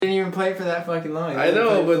complaint for that fucking line. I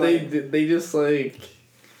know, but they just like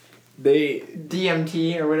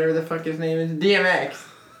DMT or whatever the fuck his name is. DMX.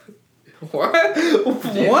 What?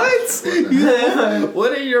 What?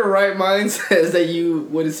 What in your right mind says that you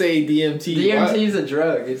would say DMT? DMT is a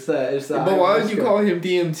drug. It's But why would you call him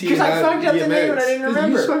DMT? Because I fucked up the name and I didn't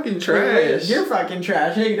remember. You're fucking trash. You're fucking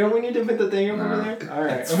trash. Hey, don't we need to put the thing up over there? All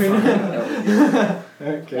right.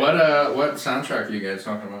 Okay. What soundtrack are you guys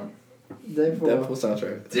talking about? Deadpool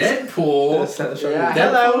soundtrack. Deadpool. Soundtrack. Yeah.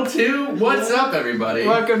 Deadpool 2. What's up, everybody?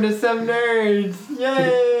 Welcome to Some Nerds.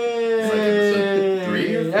 Yay! It's like episode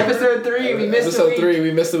 3 or 4? Episode 3. We missed episode a week. 3.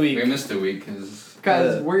 We missed a week. We missed a week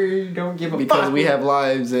because we don't give a fuck. Because we have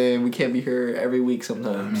lives and we can't be here every week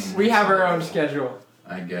sometimes. We have our own schedule.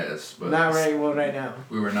 I guess, but not right now.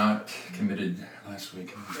 We were not committed last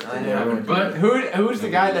week. I know. But who's the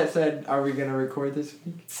guy that said, "Are we gonna record this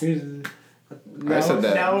week?" No, I said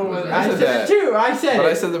that. No, I said that too. I said but it.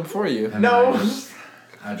 I said that before you. And no.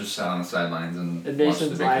 I just sat on the sidelines and watched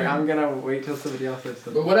Jason's the big like, ring. I'm gonna wait till somebody else says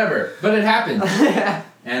something. But whatever. But it happened.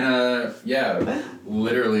 And yeah,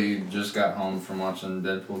 literally just got home from watching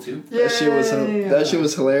Deadpool 2. That shit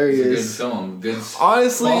was hilarious. It's a good film. Good.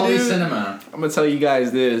 Honestly, quality dude, cinema. I'm gonna tell you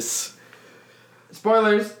guys this.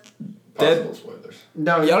 Spoilers. Possible spoilers.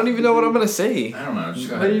 No, y'all don't even know what I'm gonna say. I don't know. Just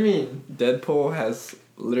go what ahead. do you mean? Deadpool has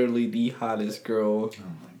literally the hottest girl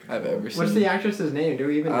I've ever seen. What's the actress's name? Do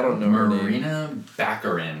we even know? I don't know her name. Marina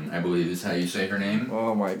Baccarin, I believe is how you say her name.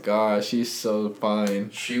 Oh my gosh, she's so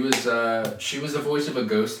fine. She was the voice of a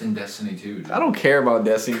ghost in Destiny 2. Dude. I don't care about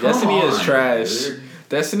Destiny. Come Destiny is on, trash. dude.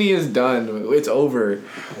 Destiny is done. It's over.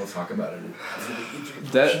 We'll talk about it.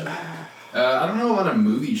 That I don't know what a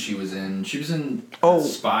movie she was in. She was in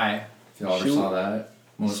Spy. If y'all ever saw that.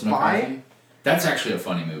 Melissa Spy? McCarthy. That's actually a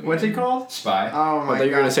funny movie. What's it called? Spy. Oh my god. I thought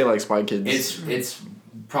you were gonna say like Spy Kids. It's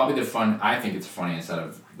probably I think it's the funniest out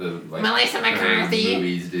of the like Melissa McCarthy.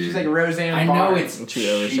 movies, dude. She's like Roseanne I Barr. know it's Don't you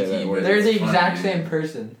ever say cheeky, that but word. They're the it's exact funny, same dude.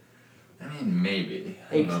 person. I mean, maybe.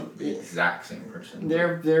 I don't know the exact same person.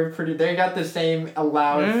 They're pretty. They got the same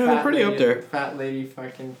allowed. Yeah, fat they're pretty lady, up there. Fat lady,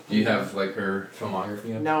 fucking. Do you have like her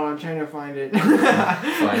filmography? Up? No, I'm trying to find it.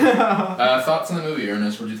 Fine. Thoughts on the movie,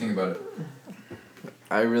 Ernest? What do you think about it?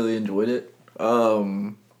 I really enjoyed it.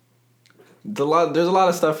 There's a lot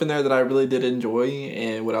of stuff in there that I really did enjoy,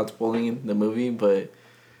 and without spoiling the movie, but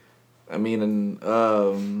I mean,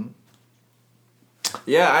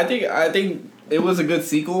 yeah, I think it was a good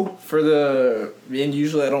sequel for the. And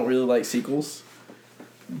usually I don't really like sequels,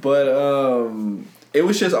 but it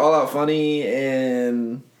was just all out funny,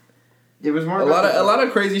 and it was more. a lot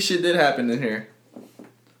of crazy shit did happen in here,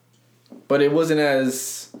 but it wasn't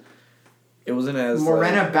as.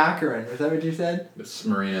 Morena Baccarin. Was that what you said? It's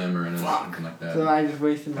Marina, something like that. So I just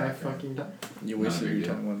wasted my fucking time. You wasted your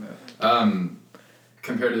time on that.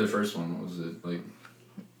 Compared to the first one, what was it like?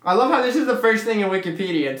 I love how this is the first thing in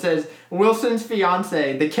Wikipedia. It says Wilson's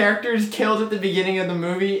fiance. The characters killed at the beginning of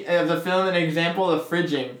the film, an example of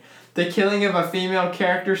fridging. The killing of a female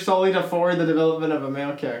character solely to forward the development of a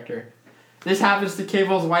male character. This happens to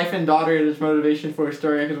Cable's wife and daughter and its motivation for a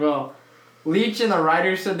story arc as well. Leach and the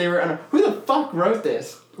writers said they were who the fuck wrote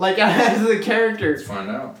this? Like as the characters. Let's find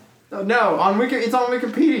out. No, it's on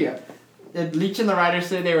Wikipedia. Leach and the writers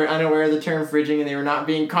said they were unaware of the term fridging and they were not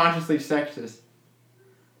being consciously sexist.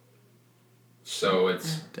 So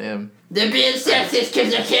it's Damn. They're being sexist because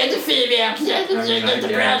they're kids of females.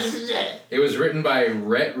 It was written by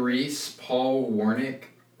Rhett Reese, Paul Warnick,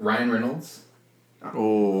 Ryan Reynolds,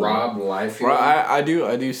 Oh. Rob Liefeld. I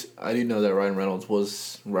do know that Ryan Reynolds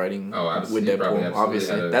was writing with Deadpool.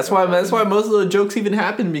 Obviously, that's why most of the jokes even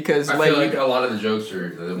happened because I feel like a lot of the jokes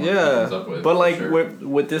are the ones he comes up with. But like sure.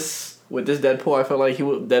 with this Deadpool, I felt like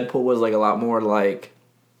Deadpool was like a lot more like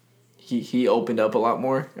he opened up a lot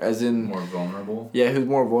more, as in more vulnerable. Yeah, he was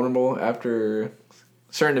more vulnerable after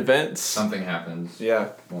certain events. Something happens. Yeah,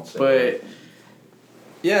 won't say but that.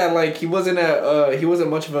 yeah, like he wasn't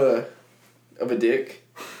much of a dick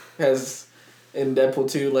as in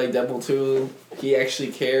Deadpool 2. Like Deadpool 2, he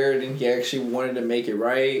actually cared and he actually wanted to make it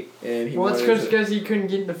right, and he it's because he couldn't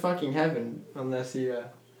get into fucking heaven unless he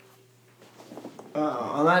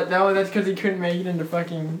that's because he couldn't make it into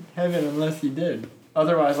fucking heaven unless he did.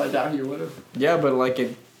 Otherwise, I doubt he would have. Yeah, but like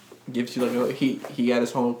it gives you like he got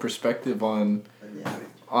his whole perspective on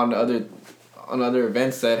other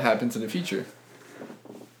events that happens in the future.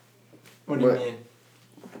 What do you mean?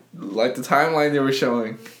 Like the timeline they were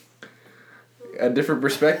showing, a different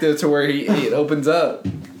perspective to where it opens up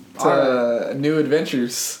to new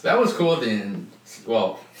adventures. That was cool. Then,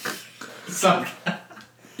 well, some.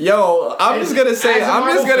 Yo, I'm just gonna say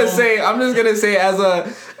as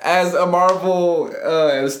as a Marvel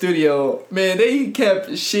studio, man, they kept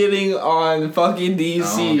shitting on fucking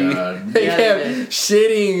DC. Oh, God. They Yeah, kept they did.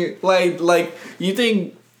 shitting like you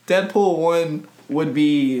think Deadpool 1 would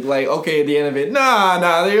be like, okay, at the end of it,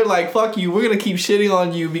 nah, they're like, fuck you, we're gonna keep shitting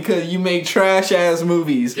on you because you make trash ass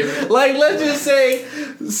movies. Like, let's just say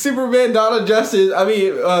Superman Dawn of Justice,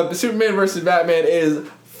 Superman versus Batman is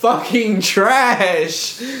fucking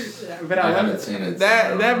trash. But I I love haven't it. seen it.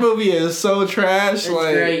 That movie is so trash. It's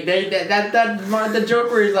like great. The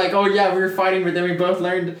joke where he's like, oh yeah, we were fighting, but then we both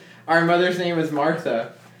learned our mother's name was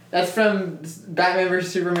Martha. That's from Batman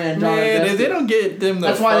vs Superman. Dawn of Man, if Justice. they don't get them the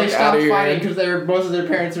That's why they fuck out stopped of fighting, here. because both of their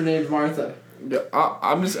parents were named Martha.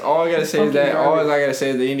 I'm just all I gotta say is that all I gotta say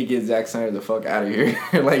is they need to get Zack Snyder the fuck out of here.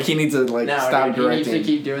 Like he needs to stop He directing. needs to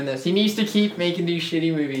keep doing this. He needs to keep making these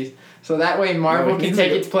shitty movies, so that way Marvel he can needs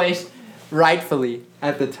take to- its place rightfully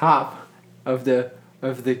at the top of the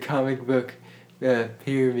comic book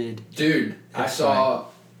pyramid. Dude, I That's saw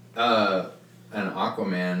an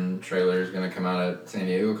Aquaman trailer is gonna come out at San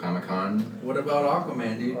Diego Comic Con. What about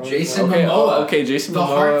Aquaman, dude? Jason Momoa. Okay, Jason The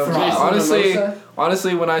Momoa. heartthrob.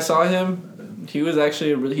 Honestly, when I saw him, he's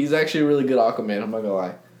actually a really good Aquaman. I'm not gonna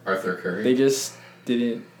lie. Arthur Curry. They just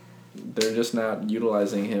didn't. They're just not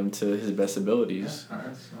utilizing him to his best abilities. Yeah,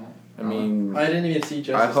 alright, so- I mean, I didn't even see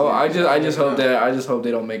Justice I League. just hope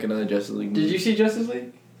they don't make another Justice League movie. Did you see Justice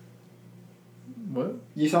League? What?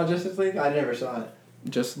 You saw Justice League? I never saw it.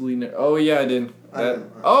 Justice League. Oh yeah, I did. I That.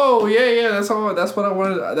 don't know. Oh yeah. That's all. That's what I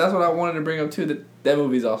wanted. That's what I wanted to bring up too. That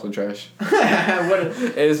movie's also trash. What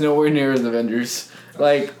It is nowhere near as Avengers.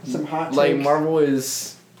 Like some hot like takes. Marvel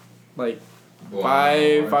is like Well,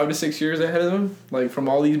 5 to 6 years ahead of them. Like from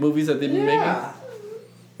all these movies that they've been making, Yeah.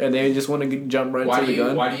 and they just want to jump right Why to do the you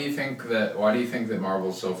gun. Why do you think that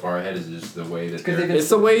Marvel's so far ahead? Is just the way that 'Cause they're It's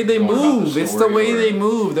the way they going about the move. It's the story, way or- they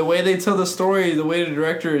move. The way they tell the story. The way the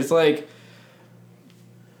director is like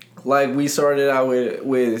we started out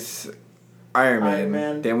with Iron Man. Iron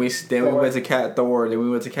Man, Then we Thor. went to Thor. Then we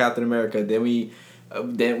went to Captain America. Then we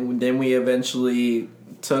eventually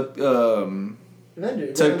took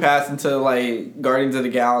paths into like Guardians of the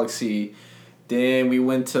Galaxy. Then we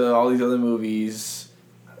went to all these other movies.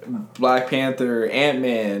 Black Panther,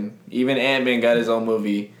 Ant-Man. Even Ant-Man got his own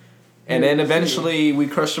movie. And then eventually we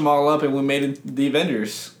crushed them all up and we made it the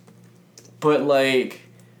Avengers. But like,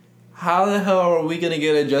 how the hell are we gonna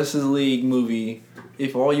get a Justice League movie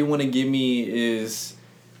if all you want to give me is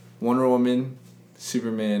Wonder Woman,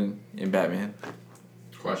 Superman, and Batman?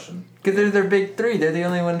 Question. Because they're their big three. They're the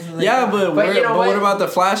only ones. That Yeah, but you know what about the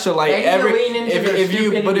Flash? So like They need to lean into their if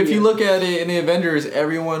stupidity. you look at it in the Avengers,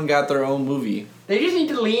 everyone got their own movie. They just need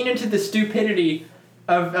to lean into the stupidity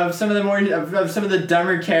of some of the more of some of the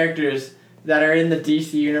dumber characters that are in the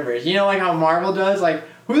DC universe. You know, like how Marvel does. Like,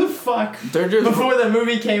 who the fuck They're just before the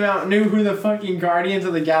movie came out knew who the fucking Guardians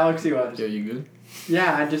of the Galaxy was? Yeah, you good?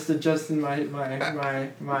 Yeah, I just adjusted my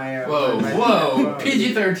Whoa, my- whoa,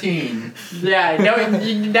 PG-13. Yeah,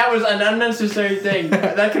 no, that was an unnecessary thing.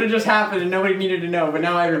 That could have just happened and nobody needed to know, but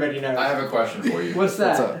now everybody knows. I have a question for you. What's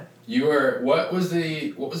that? What's up? What was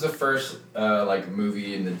the first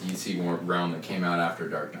movie in the DC realm that came out after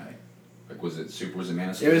Dark Knight? Like was it Man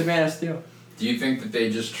of Steel? It was Man of Steel. Do you think that they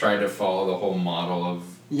just tried to follow the whole model of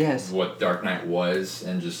Yes. what Dark Knight was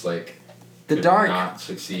and just like The could dark. not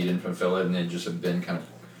succeed and fulfill it, and they just have been kind of,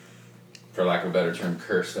 for lack of a better term,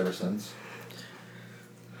 cursed ever since?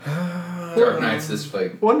 Dark Knight's this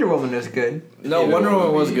like Wonder Woman was good. No, Yeah, Wonder the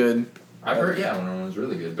Woman was movie. good. I've heard Wonder Woman was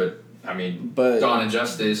really good, but I mean But- Dawn of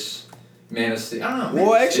Justice, Man of Steel. I don't know.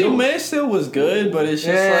 Well, Man of actually, Steel- Man of Steel was good, but it's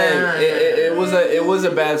just Yeah. like it was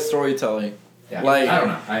a bad storytelling. Yeah, Like I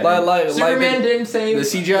don't know. like Superman didn't save. the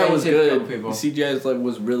CGI was good. People. The CGI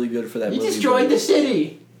was really good for that He movie. destroyed but the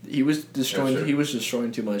city. He was destroying. Yeah, sure. He was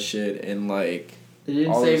destroying too much shit, and like He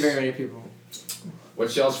didn't all save this- very many people.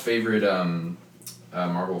 What's y'all's favorite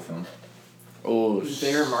Marvel film? oh,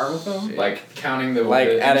 Favorite Marvel film? shit. Like counting the Like,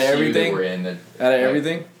 the out of MCU everything? that we're in. That, out of like,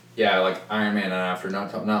 everything. Yeah, like Iron Man and after,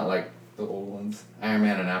 not like the old ones. Iron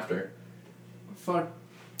Man and after. Fuck.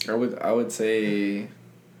 I would say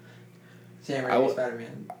Sam I Raimi's w-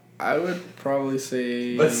 Spider-Man. I would probably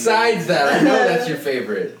say. Besides that, I know that's your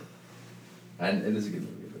favorite. And it is a good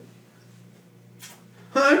movie.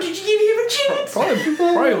 Huh? Did you give him a chance?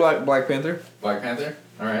 probably Black Panther. Black Panther?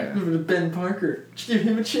 Alright. Ben Parker. Did you give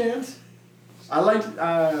him a chance? I liked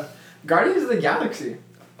Guardians of the Galaxy.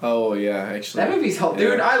 Oh yeah, actually. That movie's hell,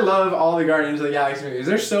 dude. I love all the Guardians of the Galaxy movies.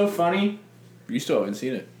 They're so funny. You still haven't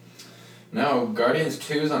seen it. No, Guardians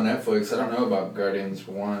 2 is on Netflix. I don't know about Guardians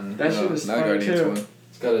 1. That shit was not funny Guardians too. 1.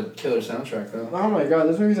 It's got a killer soundtrack though. Oh my god,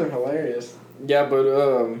 those movies are hilarious. Yeah, but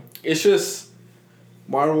it's just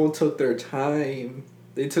Marvel took their time.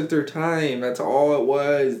 They took their time. That's all it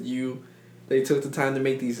was. They took the time to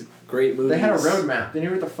make these great movies. They had a roadmap. They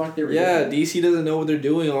knew what the fuck they were doing. Yeah, DC doesn't know what they're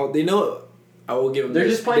doing. They know. I will give them. They're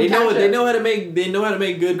this. just playing They know. catch They up. know how to make. They know how to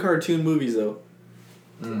make good cartoon movies though.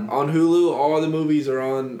 On Hulu, all the movies are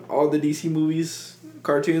on. All the DC movies,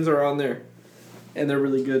 cartoons are on there, and they're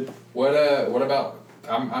really good. What about?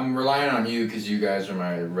 I'm relying on you because you guys are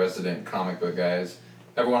my resident comic book guys.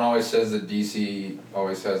 Everyone always says that DC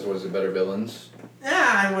always has better villains.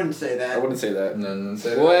 Yeah, I wouldn't say that. I wouldn't say that. And then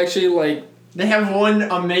say Well, that. actually, like They have one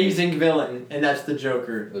amazing villain, and that's the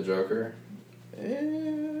Joker. The Joker.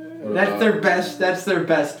 That's their best. That's their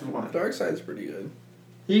best one. Darkseid's pretty good.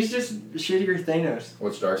 He's just shittier Thanos.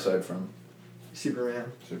 What's Darkseid from?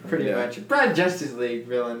 Superman. Superman. Pretty Yeah. much. Probably Justice League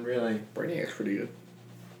villain, really. Brainiac's pretty good.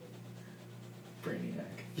 Brainiac.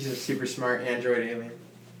 He's a super smart android alien.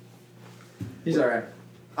 He's alright.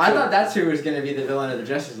 I thought that's who was gonna be the villain of the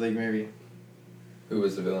Justice League movie. Who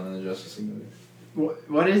was the villain in the Justice League movie?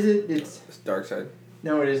 What is it? It's Darkseid.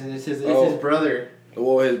 no, it isn't. It's his Oh. brother.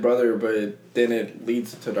 Well, his brother, but then it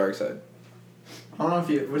leads to Darkseid. I don't know if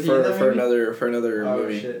he was he in that For movie? another Oh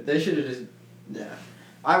movie. shit! They should have just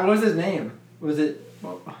what was his name? Was it?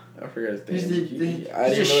 I forgot his He's, name. he's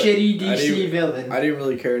a shitty DC villain. I didn't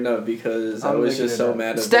really care enough because I was just so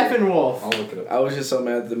mad at Steppenwolf. I'll look it up. I was just so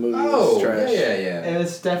mad that the movie Oh, was trash. yeah. It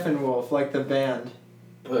was Steppenwolf, like the band.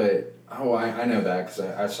 But I know that because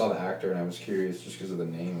I saw the actor and I was curious just because of the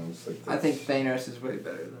name. I was like, I think Thanos is way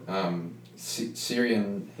better than.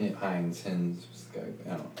 Syrian Hines was the guy. I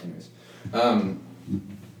don't know. Anyways,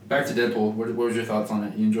 back to Deadpool. What was your thoughts on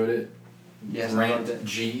it? You enjoyed it? Yes, I loved Grant it.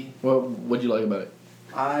 G. What'd you like about it?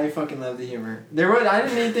 I fucking love the humor. I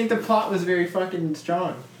didn't even think the plot was very fucking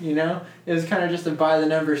strong. You know, it was kind of just a by the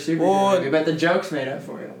numbers superhero movie, but the jokes made up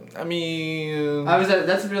for it. I mean,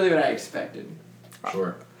 That's really what I expected.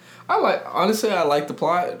 Sure. I like the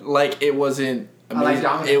plot. Like it wasn't amazing.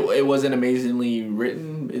 It wasn't amazingly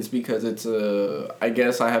written. It's because it's I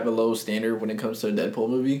guess I have a low standard when it comes to a Deadpool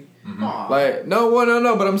movie. Mm-hmm. Like no,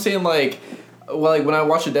 but I'm saying like when I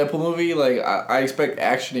watch a Deadpool movie, like I expect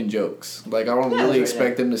action and jokes. Like I don't really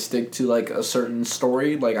expect them to stick to like a certain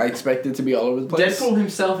story. Like I expect it to be all over the place. Deadpool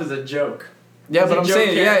himself is a joke. Yeah, but I'm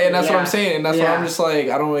saying and that's what I'm Yeah. saying, and that's why Yeah. I'm just like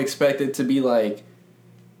I don't expect it to be like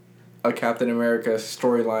a Captain America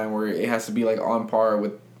storyline where it has to be like on par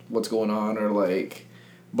with what's going on, or like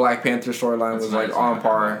Black Panther storyline was like on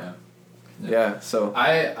par. Yeah, so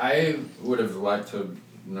I would have liked to have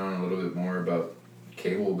known a little bit more about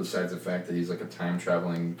Cable besides the fact that he's like a time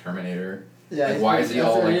traveling Terminator. Yeah. Like, why is he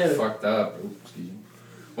all like fucked up? Oops, excuse me.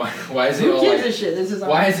 Why is he all Who gives like? a shit? This is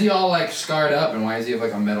Why is he all like scarred up, and why does he have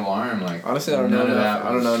like a metal arm? Like honestly, I don't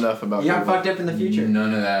know enough about. He got Cable. fucked up in the future.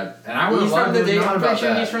 None of that, and I would He's have from loved the to day. have known I'm about pretty sure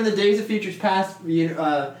that. he's from the Days of Futures Past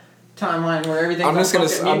timeline where everything's I'm just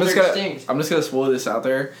extinct. gonna spoil this out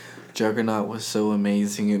there. Juggernaut was so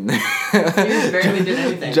amazing in there. He barely did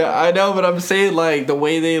anything. I know, but I'm saying like the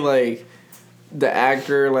way they like the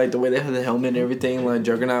actor, like the way they had the helmet and everything, like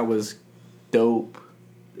Juggernaut was dope.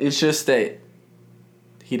 It's just that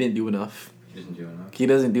he didn't do enough. He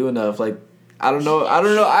doesn't do enough. Like I don't know. I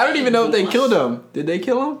don't even know if they killed him. Did they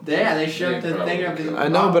kill him? Yeah, they shoved the thing up his. I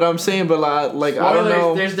know, but I'm saying, but like I don't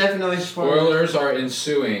know. There's definitely Spoilers are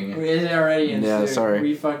ensuing. It already ensued. Yeah, sorry.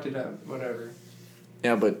 We fucked it up. Whatever.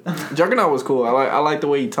 Yeah, but Juggernaut was cool. I like the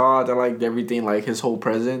way he talked. I liked everything. Like his whole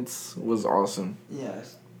presence was awesome.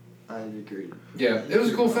 Yes, I agree. Yeah, it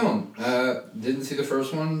was a cool film. Didn't see the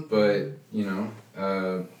first one, but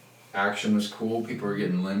action was cool. People were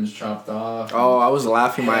getting limbs chopped off. Oh, I was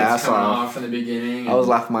laughing my ass off in the beginning. I was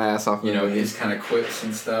laughing my ass off. His kind of quips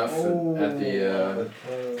and stuff at the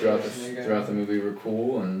throughout the movie were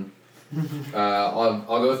cool, and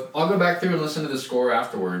I'll go back through and listen to the score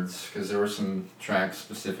afterwards because there were some tracks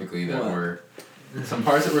specifically that were some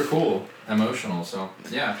parts that were cool, emotional. So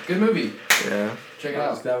yeah, good movie. Yeah, check it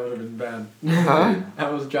out. That would have been bad. Huh? I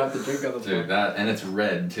almost dropped the drink on the floor. Dude, and it's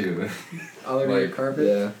red too. All over the carpet.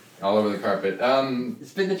 Yeah. All over the carpet.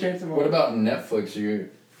 Spin the chair some more. What about Netflix?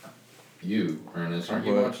 You, Ernest, aren't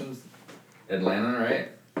you watching Atlanta, right?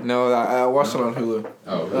 No, I watched it on Hulu.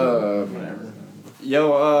 Oh, whatever.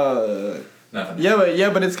 Nothing. Yeah,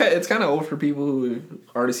 but it's kind of old for people who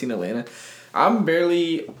already seen Atlanta. I'm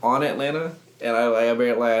barely on Atlanta, and I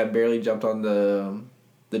barely jumped on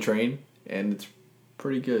the train, and it's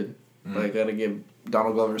pretty good. Mm. Like, I gotta give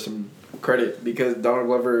Donald Glover some credit because Donald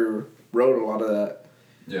Glover wrote a lot of that.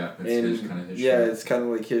 Yeah, it's kind of his show. Yeah, it's kind of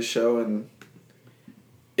like his show, and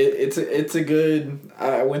it's a good.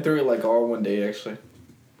 I went through it like all one day actually.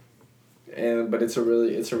 but it's a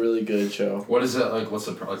really good show. What is it like? What's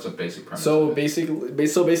the basic premise? So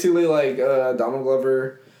basically, like Donald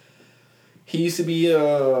Glover, he used to be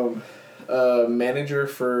a manager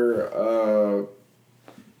for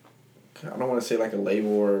I don't want to say like a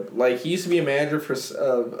label or like he used to be a manager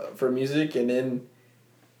for music, and then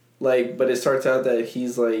like, but it starts out that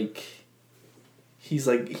he's like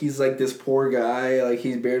this poor guy, like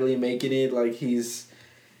he's barely making it, like his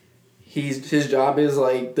job is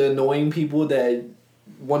like the annoying people that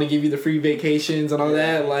want to give you the free vacations and all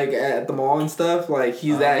that, like at the mall and stuff. Like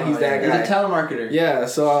he's that guy. He's a telemarketer. Yeah,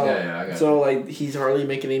 so I got so like he's hardly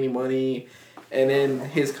making any money, and then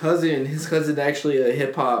his cousin actually a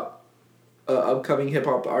hip hop, upcoming hip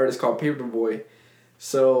hop artist called Paperboy,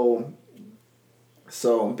 so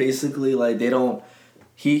basically like they don't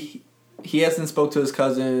he hasn't spoke to his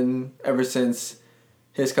cousin ever since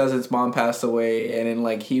his cousin's mom passed away, and then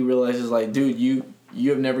like he realizes like, dude, you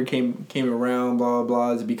have never came around, blah blah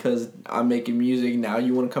blah. It's because I'm making music now.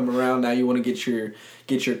 You want to come around now. You want to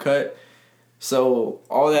get your cut. So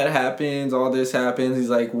all that happens. All this happens. He's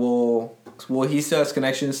like, well, he still has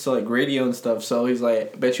connections to like radio and stuff. So he's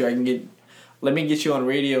like, I bet you I can let me get you on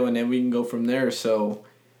radio, and then we can go from there. So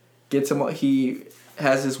gets him. He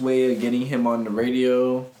has this way of getting him on the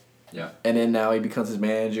radio. Yeah. And then now he becomes his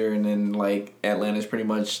manager, and then like Atlanta's pretty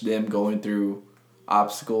much them going through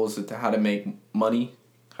obstacles to how to make money,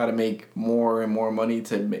 how to make more and more money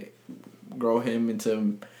to grow him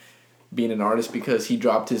into being an artist, because he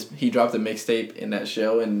dropped a mixtape in that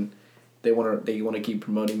show, and they want to keep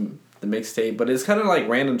promoting the mixtape, but it's kind of like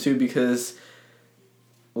random too, because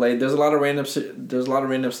like there's a lot of random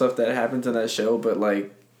stuff that happens in that show, but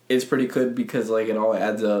like it's pretty good because like it all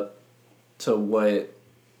adds up to what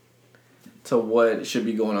should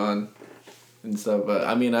be going on and stuff. But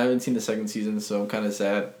I mean, I haven't seen the second season, so I'm kind of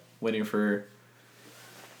sad waiting for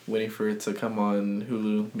it to come on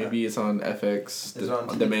Hulu. Maybe it's on FX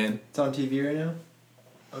on demand. It's on TV right now.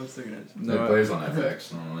 I was thinking it. No, it plays on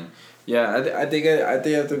FX normally. Yeah, I think I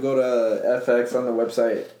have to go to FX on the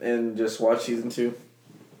website and just watch season 2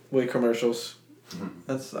 with commercials.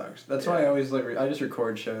 That sucks. That's why I always I just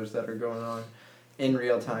record shows that are going on in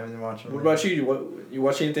real time and watch them. What about you? You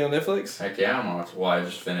watch anything on Netflix? Heck yeah, I'm watching. Well, I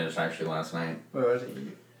just finished actually last night. What was it?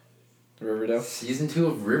 Riverdale. Season 2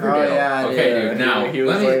 of Riverdale. Oh yeah. Okay, dude. Now he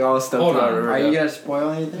was like all stuff. Hold on. Are you gonna spoil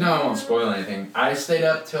anything? No, I won't spoil anything. I stayed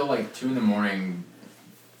up till like 2 a.m.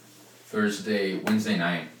 Wednesday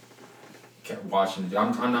night, kept watching.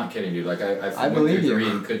 I'm not kidding, dude. Like I went believe through you.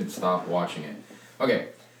 3 and couldn't stop watching it. Okay,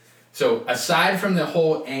 so aside from the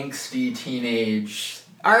whole angsty teenage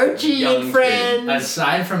Archie young and friends. kid,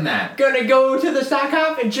 aside from that, Gonna go to the sock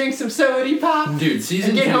hop and drink some sody pop. dude,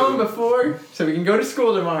 season and 2. get home before so we can go to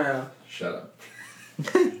school tomorrow. Shut up.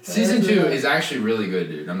 Season 2 is actually really good,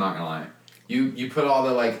 dude. I'm not gonna lie. You put all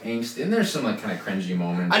the like angst, and there's some like kind of cringy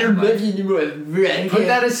moments. I don't like, love you anymore. Put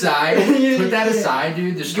that aside. Put that aside,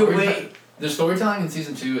 dude. away. The storytelling in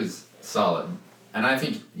season 2 is solid, and I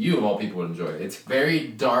think you of all people would enjoy it. It's very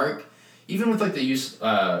dark, even with like the use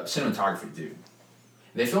cinematography, dude.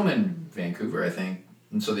 They film in Vancouver, I think,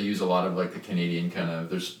 and so they use a lot of like the Canadian kind of.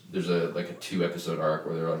 There's a like a 2-episode arc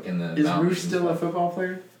where they're like in the. Is mountains Moose still a football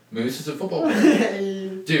player? Moose is a football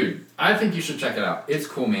player. Dude, I think you should check it out. It's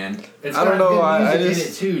cool, man. It's I don't know. Good music I just in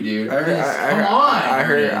it too, dude. I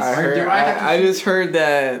just heard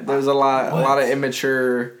that there's a lot of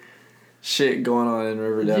immature shit going on in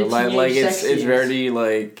Riverdale. Like it's very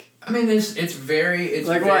like. I mean, it's very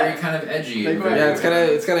like very what? kind of edgy. Like what? Yeah, it's kind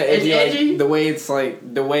of edgy. edgy?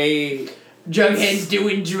 Like, the way. Jughead's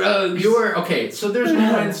doing drugs. Okay, so there's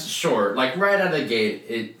moments, sure, like right out of the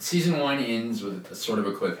gate, season 1 ends with a sort of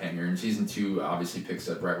a cliffhanger, and season 2 obviously picks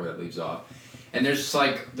up right where it leaves off. And there's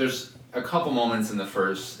a couple moments in the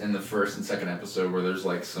first and second episode where there's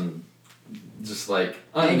like some just like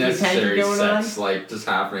unnecessary sex like just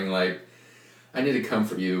happening, like I need to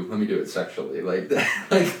comfort you. Let me do it sexually. Like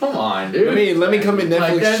come on, dude. Let me come and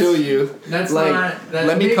Netflix chill you. That's like not. That's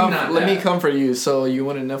let me let me comfort you. So you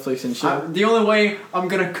want to Netflix and chill? The only way I'm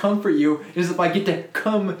gonna comfort you is if I get to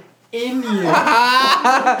come in you.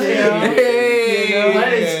 Let's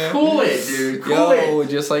cool it, dude. Cool it.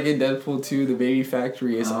 Just like in Deadpool 2, the baby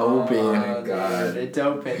factory is open. Oh my god, it's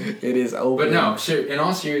open. It is open. But no, in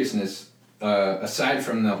all seriousness, aside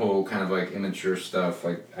from the whole kind of like immature stuff,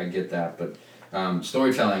 like I get that, but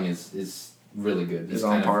storytelling is really good. These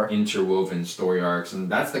kind of interwoven story arcs, and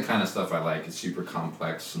that's the kind of stuff I like. It's super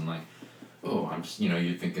complex and like, oh,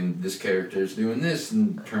 you're thinking this character's doing this,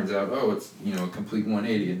 and turns out, oh, it's a complete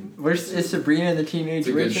 180. And Is Sabrina the Teenage Witch? It's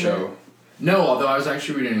a good Witch? show. No, although I was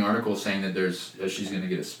actually reading an article saying that she's gonna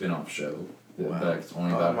get a spin-off show. That's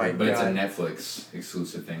only about her, but it's a Netflix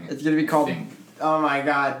exclusive thing. It's gonna be called. Oh my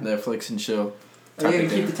god. Netflix and chill. Are you gonna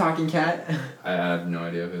keep the talking cat? I have no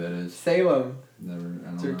idea who that is. Salem. Never. I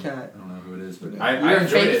don't It's know. her cat. I don't know who it is, but You're I a enjoyed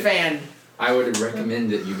fake it. fan. I would recommend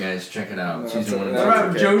that you guys check it out. Season 1 and 2. What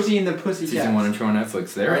about Josie and the Pussycats? Season 1 and 2 on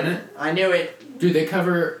Netflix. They're in it. I knew it. Dude, they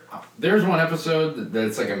cover. There's one episode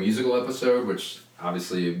that's like a musical episode, which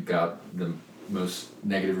obviously got the most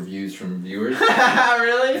negative reviews from viewers.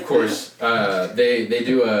 Really? Of course, they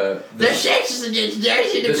do a. The Shakes against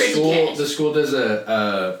Josie and the Pussycats. The school does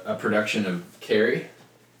a production of Carrie,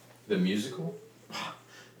 the musical.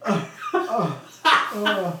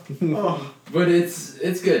 But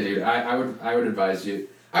it's good, dude. I would advise you.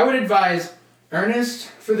 I would advise Ernest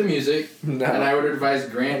for the music, and I would advise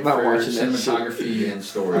Grant for cinematography and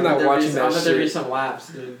story. I'm not watching that I bet there'd be shit. some laps,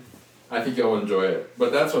 dude. I think you'll enjoy it.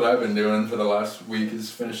 But that's what I've been doing for the last week is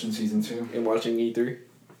finishing season 2 And watching E3.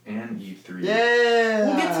 and E3. Yeah.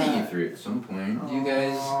 We'll get to E3 at some point. Do you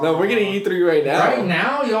guys? No, we're getting E3 right now. Right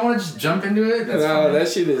now, y'all want to just jump into it? That's No, fine. that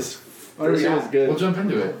shit is. What do we That shit got? was good. We'll jump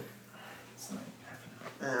into it.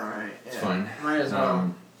 Alright. It's fine. Might as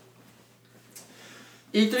well.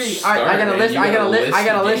 E3. Start, Alright, I got a man. list. You I got got a a list. list I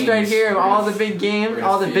got a of list right games. here of all the big We're games, gonna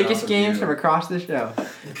all the feed biggest off of games you. from across the show.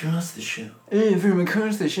 Across the show. From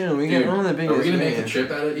across the show, we Dude, got all the biggest. are we gonna make a games.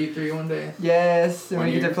 trip out of E3 one day? Yes, and One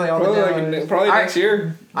we get year? to play all the Probably, demos. probably Alright, next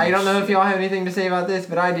year. I don't know if y'all have anything to say about this,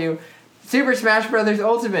 but I do. Super Smash Brothers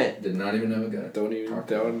Ultimate. Did not even know it got. Don't even.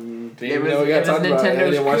 Didn't It even was, know we got it was talked about it. I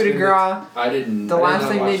Nintendo's didn't watch coup de the- grace. I didn't. The I did last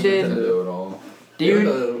not thing watch they did- Nintendo at all.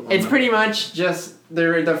 Dude, it's pretty much just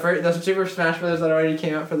the Super Smash Brothers that already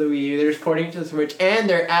came out for the Wii U. They're just porting it to the Switch, and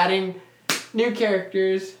they're adding new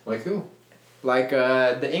characters Like who? like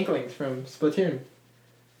the Inklings from Splatoon.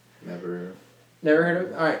 Never. Never heard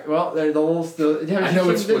of? All right, well, they're the little. I know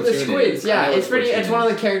what the Splatoon squids. is. Yeah, I know it's what pretty. Splatoon It's one of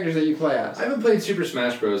is. the characters that you play as. I haven't played Super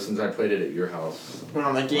Smash Bros. Since I played it at your house. When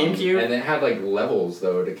on the GameCube. And it had like levels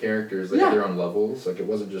though to characters, like Yeah. their own levels. Like it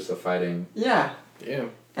wasn't just a fighting. Yeah. Yeah.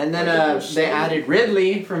 And then Like it was they so- added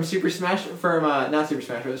Ridley from Super Smash not Super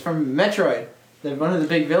Smash Bros. From Metroid. They're one of the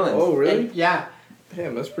big villains. Oh, really? And, yeah,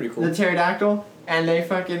 Damn, that's pretty cool. the pterodactyl, and they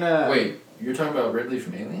fucking Wait, you're talking about Ridley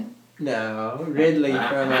from Alien? No, Ridley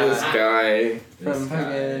from This guy, from fucking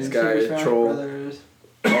This guy Super is Smash troll. Brothers.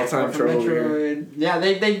 all-time From troll. over here. Metroid. Yeah,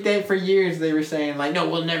 they for years they were saying like, no,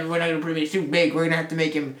 we're not gonna put him in too big. We're gonna have to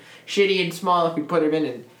make him shitty and small if we put him in.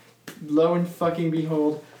 And lo and fucking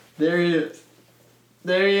behold, there he is.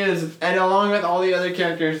 There he is, and along with all the other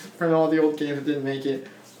characters from all the old games that didn't make it.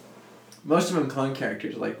 Most of them clone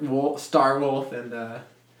characters like Star Wolf and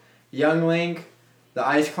Young Link, the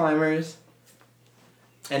Ice Climbers,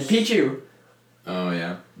 and Pichu. Oh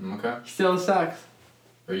yeah. Okay. He still sucks.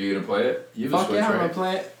 Are you gonna play it? You have a Fuck Switch, yeah, I'm right? gonna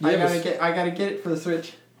play it. You I have gotta get it for the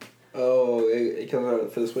Switch. Oh, it comes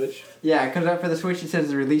out for the Switch? Yeah, it comes out for the Switch. It says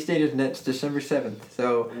the release date is next December 7th.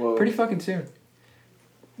 So Whoa. pretty fucking soon.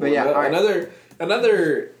 But Well, yeah, alright.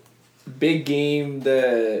 Another big game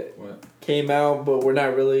that What? came out, but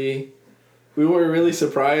we were really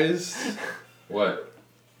surprised. What?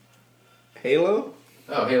 Halo?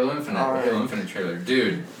 Oh, Halo Infinite. Alright. Halo Infinite trailer,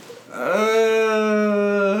 dude.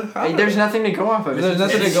 Hey, there's nothing to go off of. It's There's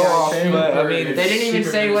just- nothing to it's go just off, trailer. but I mean, They didn't even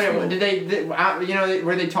super say what useful. it. Did they?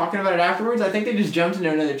 Were they talking about it afterwards? I think they just jumped into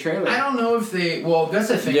another trailer. I don't know if they. Well, that's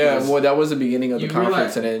the thing. yeah, is- well, that was the beginning of the You conference,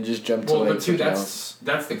 realize- and then it just jumped Well, to like but too, something else.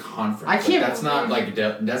 that's the conference. I Like, can't- that's not like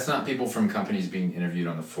that's not people from companies being interviewed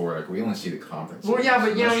on the floor. Like we only see the conference. Well, yeah,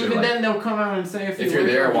 but you know, Unless you're, even like- then they'll come out and say if you're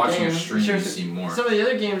there watching a stream, Sure, you see more. some of the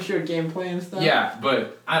other games showed gameplay and stuff. Yeah,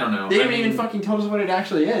 but I don't know. They I haven't even mean, fucking told us what it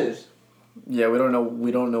actually is. Yeah, we don't know.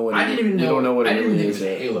 We don't know what. I didn't even know. We don't know what I it didn't really think is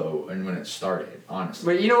it was yet. Halo, and when it started,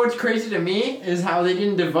 honestly. But you know what's crazy to me is how they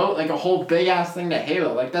didn't devote like a whole big ass thing to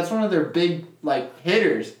Halo. Like that's one of their big like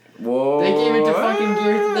hitters. Whoa! They gave it to fucking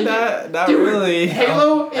Gears. They Not Dude, really.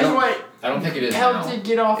 Halo I is don't- what I don't think it is helped now. it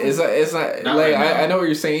get off. It's not Not like right now. I know what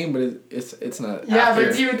you're saying, but it's not. Yeah, after-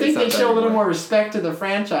 but you would it's think not they'd that show a little anymore. more respect to the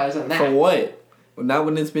franchise than that. For what? Well, not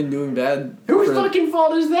when it's been doing bad. Whose for- fucking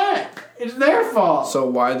fault is that? It's their fault. So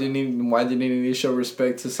why didn't they need to show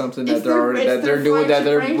respect to something It's that they're already, it's that they're their doing that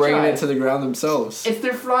they're flagship bringing it franchise. to the ground themselves? It's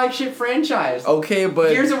their flagship franchise. Okay, but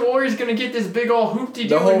Gears of War is gonna get this big ol' hoopty-doo.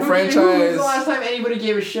 The whole When was franchise- the last time anybody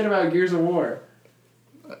gave a shit about Gears of War?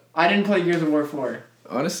 I didn't play Gears of War 4.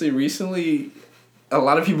 honestly, recently, a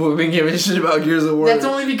lot of people have been giving shit about Gears of War. That's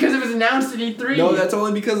only because it was announced at E3. No, that's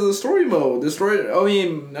only because of the story mode. The story.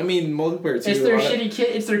 I mean multiplayer too. It's their a lot of- shitty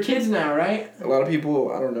kid. It's their kids now, right? A lot of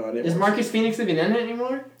people. I don't know. I didn't. Is watch Marcus Phoenix even in it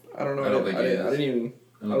anymore? it. I don't know. I don't think I he didn't, I is. didn't even.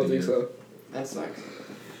 I don't think he is. so. That sucks.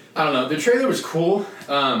 I don't know. The trailer was cool.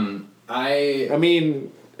 I I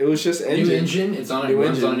mean, It was just engine. New engine. It's on. It New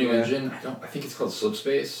runs on a engine, new yeah. engine. I think it's called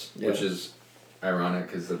Slipspace, Yeah. which is ironic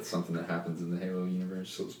because that's something that happens in the Halo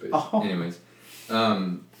universe. Slipspace. Oh. Anyways,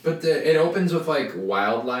 but it opens with like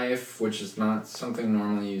wildlife, which is not something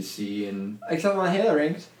normally you see in. Except on the Halo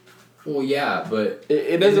rings. Well, yeah, but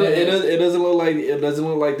It doesn't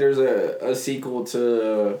look like there's a sequel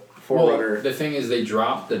to Forerunner. well, the thing is, they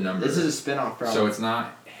dropped the number. This is a spin-off, probably. So it's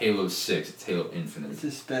not Halo 6, it's Halo Infinite. It's a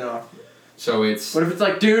spin-off. So it's... What if it's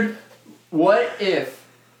like, dude, what if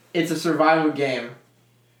it's a survival game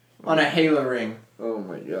on a Halo ring? Oh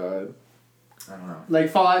my god. I don't know. Like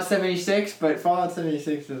Fallout 76, but Fallout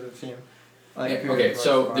 76 doesn't seem like... Yeah, okay,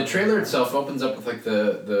 so the trailer itself opens up with like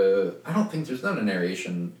the... I don't think there's not a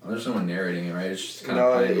narration. There's no one narrating it, right? It's just kind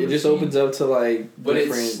of... It just opens up to like... But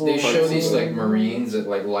it's they show these like Marines that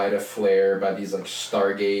like light a flare by these like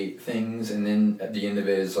Stargate things, and then at the end of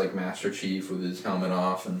it is like Master Chief with his helmet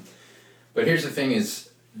off. And but here's the thing: is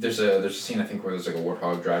there's a scene I think where there's like a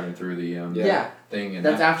warthog driving through the thing, and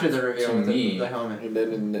that's after the reveal to with me, the helmet. And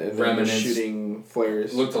then the Remnants shooting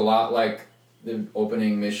flares. looked a lot like the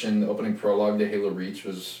opening mission, the opening prologue to Halo Reach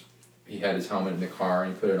was. He had his helmet in the car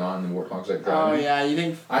and he put it on, and the warthog's like driving. Oh yeah, you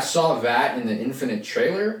think? I saw that in the Infinite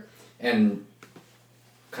trailer, and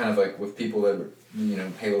kind of like with people that are,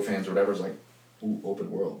 Halo fans or whatever, is like, ooh,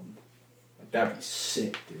 open world. Like, that'd be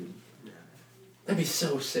sick, dude. That'd be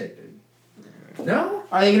so sick, dude. No?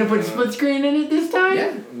 Are they gonna put split screen in it this time?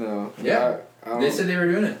 Yeah. No. Yeah. I They said they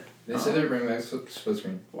were doing it. They said they were bringing back split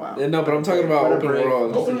screen. Wow. Yeah, no, but I'm talking about What a open break.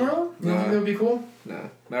 world. Open world? You think that would be cool? No,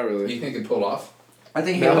 not really. You think they pull it off? I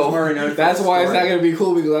think Halo's more renowned for That's the why it's story. not gonna be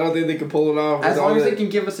cool, because I don't think they can pull it off. As long as they can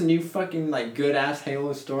give us a new fucking like good ass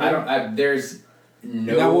Halo story. There's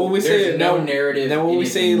no. Now when we say no narrative. now when we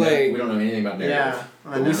say, anything that- like- we don't know anything about narrative.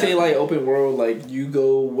 Yeah. When we say like open world, like you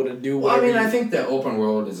go do Well, I whatever. mean, I think the open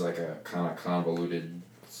world is like a kind of convoluted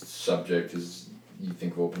subject. Is you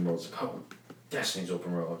think of open world, it's like, oh, Destiny's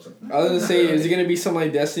open world. It's like, I was gonna not say, really. is it gonna be something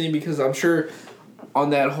like Destiny? Because I'm sure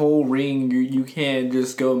on that whole ring, you can't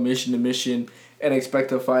just go mission to mission and expect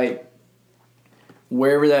to fight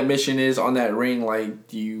wherever that mission is on that ring. Like,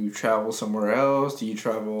 do you travel somewhere else? Do you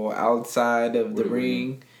travel outside of the What do you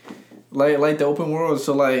ring? Like the open world.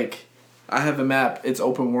 So like, I have a map. It's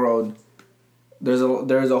open world. There's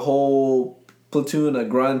a whole platoon of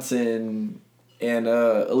grunts and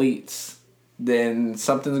elites. Then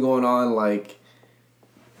something's going on. Like,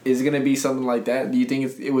 is it gonna be something like that? Do you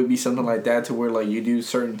think it would be something like that to where like you do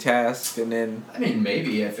certain tasks and then I mean,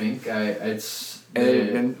 maybe. I think it's.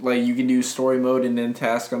 and like you can do story mode and then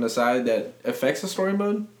task on the side that affects the story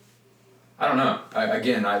mode? I don't know.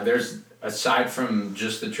 There's aside from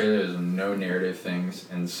just the trailer, there's no narrative things,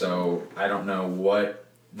 and so I don't know what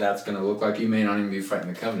that's gonna look like. You may not even be fighting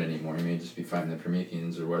the Covenant anymore. You may just be fighting the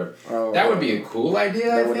Prometheans or whatever. Oh, That would be a cool idea.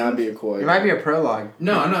 That I would think. not be a cool It idea. might be a prologue.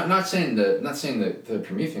 No, I'm not saying the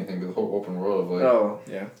Promethean thing, but the whole open world of like Oh,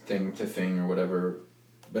 yeah. thing to thing or whatever.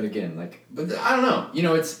 But again, I don't know.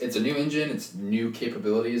 It's a new engine. It's new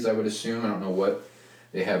capabilities. I would assume. I don't know what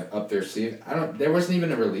they have up their sleeve. There wasn't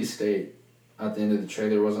even a release date at the end of the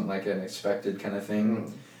trailer. It wasn't like an expected kind of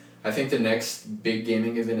thing. I think the next big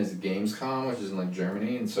gaming event is Gamescom, which is in like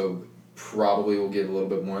Germany, and so probably we'll get a little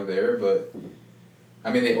bit more there. But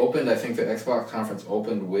I mean, I think the Xbox conference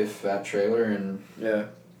opened with that trailer and Yeah.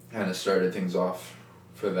 kind of started things off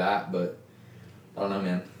for that. But I don't know,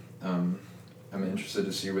 man. I'm interested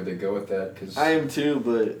to see where they go with that, because I am too,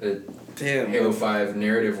 but damn. Halo 5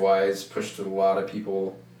 narrative-wise pushed a lot of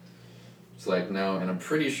people. It's like, no, and I'm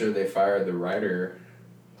pretty sure they fired the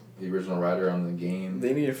original writer on the game.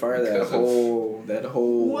 They need to fire that Because of-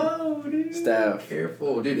 whole Whoa, dude. staff.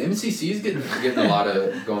 Careful, dude. MCC's getting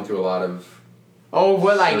going through a lot of. Oh,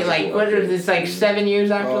 what Surgical what is this, like 7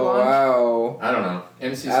 years after Oh launch? wow! I don't know.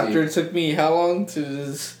 MCC. After it took me how long to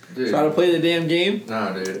just Dude. try to play the damn game?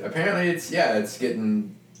 No, dude. Apparently it's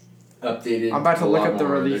getting updated. I'm about to a look lot up the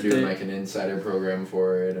more. release They're doing date. like an insider program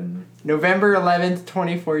for it, and November 11th,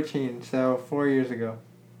 2014, so 4 years ago.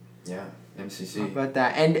 yeah, How MCC. about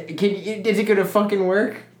that? And is it gonna fucking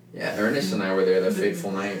work? Yeah, Ernest and I were there that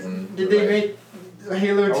fateful night, and Did we're they like, make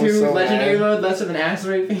Halo I was 2 so Legendary mad. Mode less of an ass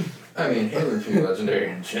raping? I mean, Halo 2 Legendary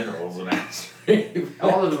in general is an ass.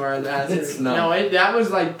 All of them are an ass It's raping. not. No, that was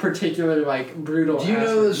like particularly like brutal. Do you ass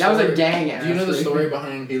know the raping. That was a story- gang ass. Do you know the raping. story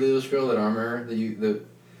behind Helios Girl, that armor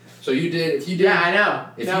So you did if you did Yeah, I know.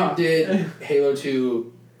 if No. you did Halo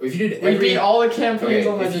 2, if you did We every beat all the campaigns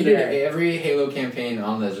on if you did Legendary. every Halo campaign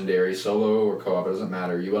on Legendary, solo or co-op, it doesn't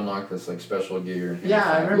matter. You unlock this like special gear. And Yeah,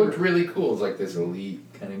 I It remember. looked really cool. It's like this elite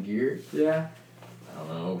kind of gear. Yeah. I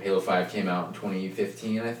don't know. Halo 5 came out in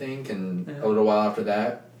 2015, I think, and Yeah. a little while after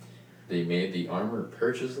that, they made the armor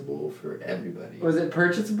purchasable for everybody. Was it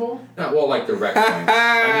purchasable? No, well, like the rec points.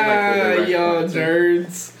 I mean, like the Yo, points.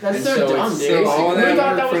 nerds. That's And so so dumb, it's dude. so all Who that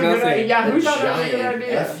thought that work was a for good nothing. idea? Yeah, who A thought that was a good giant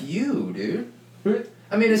idea? F you, dude. Who-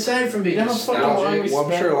 I mean, aside from being You know how fucking long nostalgic. we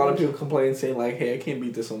Well, I'm sure a lot of spent- people complain saying like, "Hey, I can't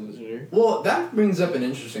beat this on Legendary." Well, that brings up an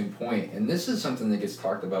interesting point, and this is something that gets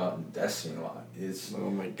talked about in Destiny a lot. Is Oh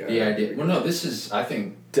my god. the idea? Well, no, this is I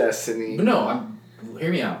think. Destiny. But no,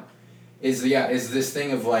 hear me out. Is this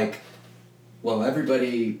thing of like, well,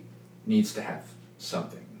 everybody needs to have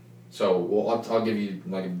something. So, well, I'll give you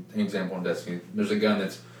like an example in Destiny. There's a gun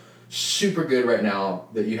that's super good right now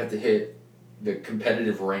that you have to hit the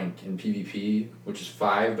competitive rank in PvP, which is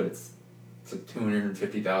 5, but it's like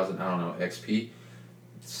 250,000, I don't know, XP.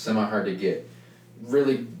 It's semi-hard to get.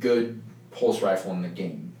 Really good pulse rifle in the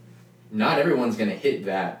game. Not everyone's going to hit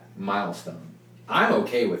that milestone. I'm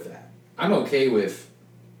okay with that. I'm okay with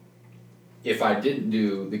if I didn't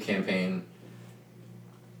do the campaign,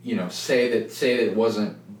 you know, say that it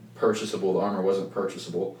wasn't purchasable, the armor wasn't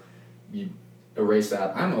purchasable, you erase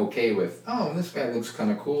that. I'm okay with, oh, this guy looks kind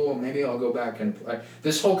of cool, maybe I'll go back and play.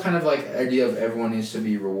 This whole kind of like idea of everyone needs to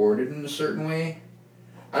be rewarded in a certain way,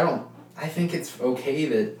 I think it's okay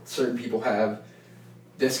that certain people have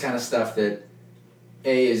this kind of stuff that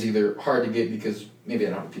A, is either hard to get because maybe I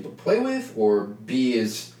don't have people to play with, or B,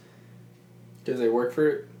 is Because they work for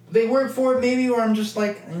it. they work for it maybe, or I'm just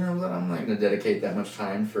like, you know what, I'm not going to dedicate that much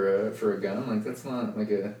time for a gun. Like, that's not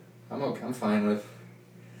like I'm okay, I'm fine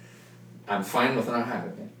with not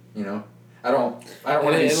having it, you know? I don't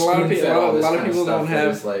want to be spoon-fed all this kind of stuff that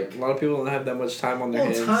is like... A lot of people don't have that much time on their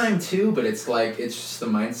hands. time too, but it's like, it's just the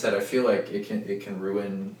mindset. I feel like it can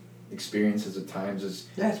ruin experiences at times.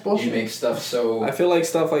 That's bullshit. You make stuff so... I feel like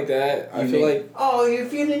stuff like that. Oh, you're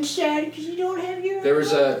feeling sad because you don't have your... There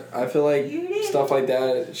was a... I feel like stuff like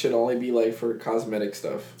that should only be like for cosmetic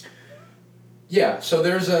stuff. Yeah, so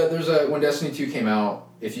there's a when Destiny 2 came out,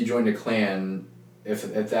 if you joined a clan,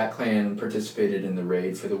 if that clan participated in the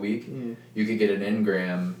raid for the week, you could get an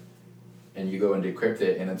engram, and you go and decrypt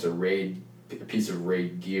it, and it's a piece of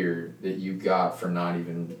raid gear that you got for not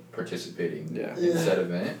even participating in said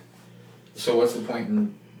event. So what's the point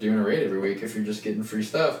in doing a raid every week if you're just getting free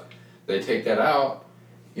stuff? They take that out.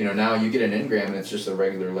 You know, now you get an engram, and it's just a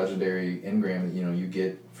regular legendary engram that, you know, you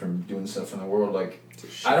get from doing stuff in the world. Like,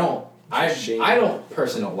 I don't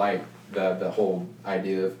personally don't like the whole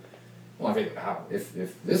idea of, well,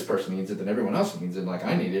 if this person needs it, then everyone else needs it. Like,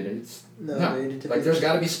 I need it. It's no. Like, there's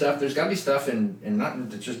got to be stuff. There's got to be stuff in not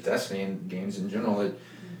just Destiny and games in general that,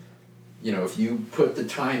 you know, if you put the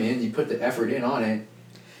time in, you put the effort in on it.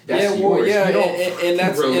 That's yours. Yeah, you don't and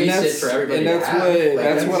that's it for everybody. And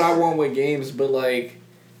that's what I want with games. But like,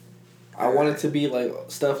 I want it to be like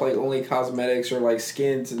stuff like only cosmetics or like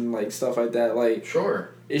skins and like stuff like that. Like, sure,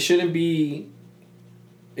 it shouldn't be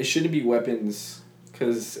weapons.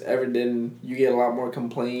 Because then you get a lot more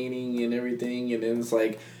complaining and everything, and then it's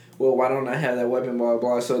like, well, why don't I have that weapon, blah, blah,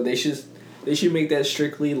 blah. So they should make that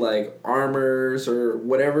strictly like armors or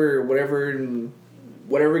whatever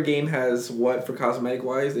game has what for cosmetic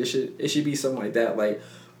wise. It should be something like that. Like,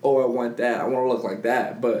 oh, I want that. I want to look like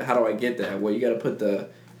that. But how do I get that? Well, you got to put the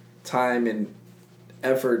time and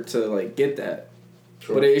effort to like get that.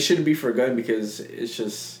 Sure. But it shouldn't be for a gun because it's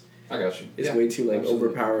just... I got you. It's way too like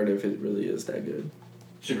overpowered if it really is that good.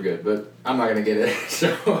 Super good, but I'm not gonna get it,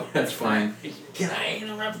 so that's fine. Can I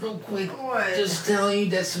interrupt real quick? What? Just tell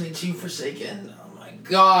you Destiny 2 Forsaken. Oh my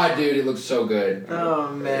god, dude, it looks so good.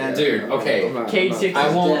 Oh man, dude. Okay, K6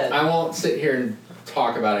 I won't sit here and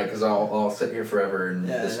talk about it because I'll sit here forever and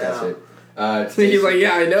discuss it. He's like,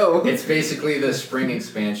 yeah, I know. It's basically the spring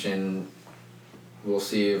expansion. We'll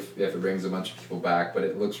see if it brings a bunch of people back, but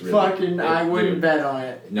it looks really... I wouldn't bet on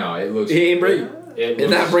it. No, it looks... He ain't bringing...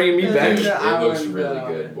 It's not bringing me back. It looks really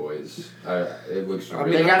good, boys. It looks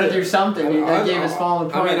really They gotta do something. That game is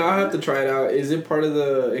falling apart. I mean, I'll have to try it out. Is it part of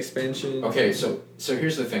the expansion? Okay, so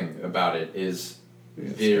here's the thing about it is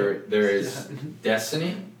there is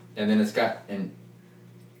Destiny, and then it's got an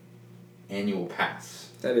annual pass.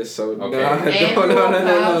 That is so... Okay. No.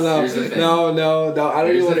 Here's the thing. No. I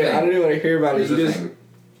don't even want to hear about it.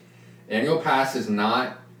 Annual pass is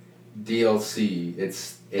not DLC.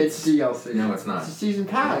 It's DLC. No, it's not. It's a season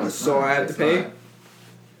pass. No, so I have to pay?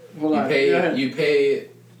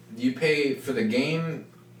 You pay for the game.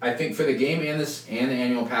 I think for the game and the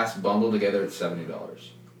annual pass bundled together, it's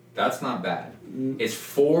 $70. That's not bad. It's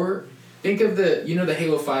for... Think of the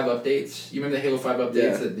Halo 5 updates. You remember the Halo 5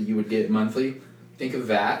 updates that you would get monthly? Think of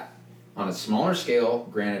that on a smaller scale.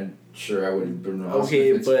 Granted, sure, I would have been awesome.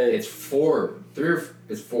 Okay, but... It's 4.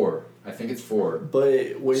 I think it's 4.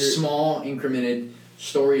 But when you're... Small, incremented,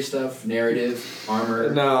 story stuff, narrative,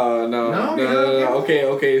 armor. No.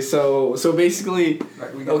 Okay. So basically,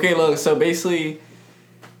 So basically,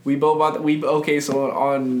 we both bought. So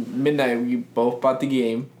on midnight, we both bought the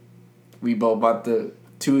game. We both bought the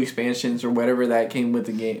 2 expansions or whatever that came with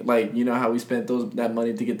the game. Like, you know how we spent that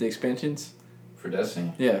money to get the expansions? For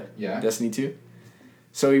Destiny? Yeah. Yeah. Destiny 2.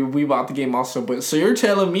 So we bought the game also. But so you're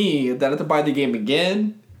telling me that I have to buy the game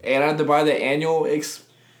again and I have to buy the annual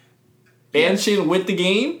expansion with the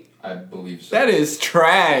game? I believe so. That is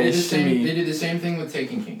trash to me. They did the same thing with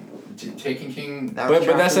Taken King. Taken King... But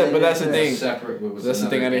that's the thing. Separate, That's the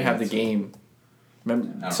thing, I didn't have the game.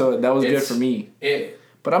 So that was good for me.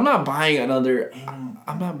 But I'm not buying another...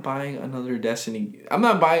 I'm not buying another Destiny. I'm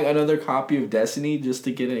not buying another copy of Destiny just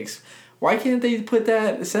to get an... Why can't they put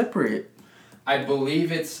that separate? I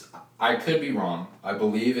believe it's... I could be wrong. I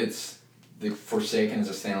believe it's... The Forsaken is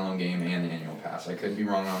a standalone game and the annual pass. I could be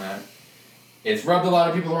wrong on that. It's rubbed a lot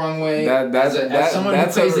of people the wrong way. As someone who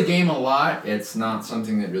plays the game a lot, it's not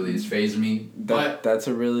something that really has fazed me. But that's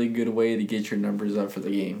a really good way to get your numbers up for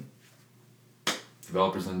the game.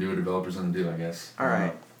 Developers don't do what developers don't do, I guess. All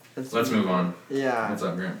right. Let's move on. Yeah. What's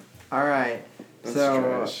up, Grant? All right. That's so,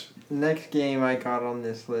 trash. Next game I got on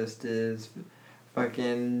this list is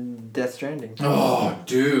fucking Death Stranding. Oh,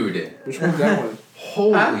 dude. Which one's that one?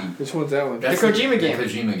 Holy. Huh? Which one's that one? The Kojima game. The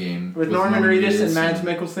Kojima game. With Norman Reedus and Mads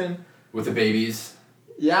Mikkelsen. With the babies.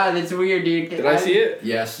 Yeah, that's weird, dude. Did I see it?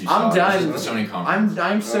 Yes, you I'm saw done. it. This is the Sony conference.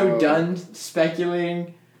 I'm so done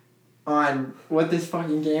speculating on what this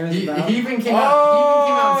fucking game is about. He even came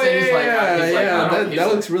out and said that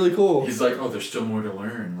looks really cool. He's like, oh, there's still more to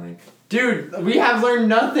learn. Like, dude, we have learned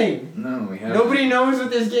nothing. No, we haven't. Nobody knows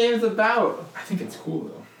what this game is about. I think it's cool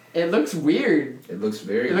though. It looks weird. It looks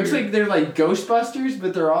very. It looks like they're like Ghostbusters,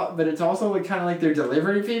 but it's also like kind of like they're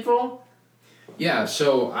delivery people. Yeah,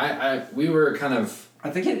 so we were kind of. I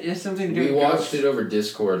think it is something to do. We with watched it over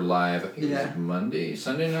Discord live. I think it was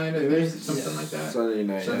Sunday night. I think something like that.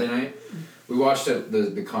 Sunday night. We watched it,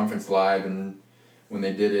 the conference live, and when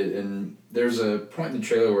they did it, and there's a point in the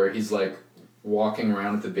trailer where he's like walking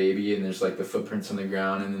around with the baby, and there's like the footprints on the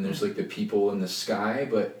ground, and then there's like the people in the sky,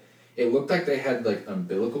 but. It looked like they had like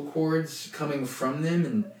umbilical cords coming from them,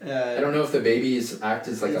 and I don't know if the babies act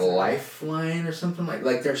as like a lifeline or something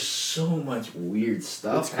like. There's so much weird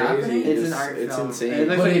stuff happening. It's an art film. It's insane. It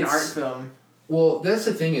looks like an art film. Well, that's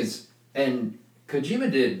the thing is, and Kojima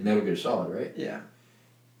did Metal Gear Solid, right? Yeah.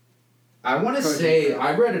 I want to say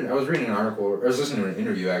I was reading an article, or I was listening to an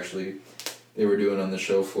interview actually. They were doing on the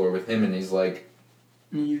show floor with him, and he's like,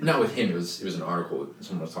 not with him. It was an article that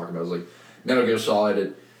someone was talking about. It was like Metal Gear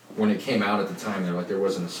Solid. When it came out at the time, they're like, there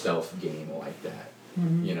wasn't a stealth game like that,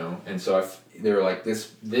 you know? And so they were like,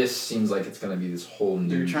 this seems like it's going to be this whole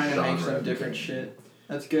new genre. They're trying to make some different shit.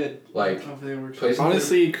 That's good. Like,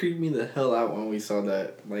 honestly, it creeped me the hell out when we saw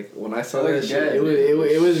that. Like, when I saw that shit,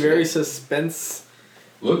 it was very suspense.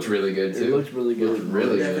 Looked really good, too. It looked really good. Looked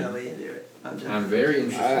really good. Definitely into it. I'm very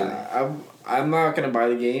interested. I'm not going to buy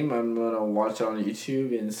the game. I'm going to watch it on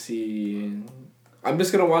YouTube and see... I'm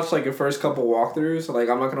just gonna watch like the first couple walkthroughs. Like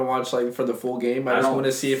I'm not gonna watch like for the full game. I just want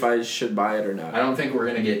to see if I should buy it or not. I don't think we're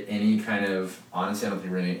gonna get any kind of honestly. I don't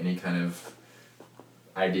think we're gonna get any kind of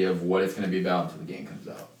idea of what it's gonna be about until the game comes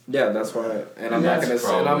out. Yeah, that's why. And I'm not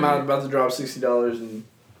about to drop $60 and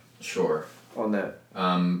on that.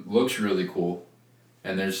 Looks really cool,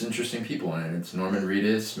 and there's interesting people in it. It's Norman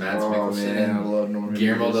Reedus, Mads Mikkelsen, man, I love Norman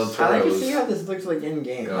Guillermo del Toro. I can see how this looks like in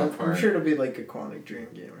game. I'm sure it'll be like a Quantic Dream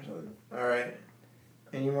game or something. All right.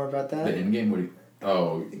 Any more about that? The in-game? What do you...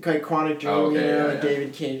 Oh. Like Quantic Dream,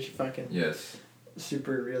 David Cage, fucking... Yes.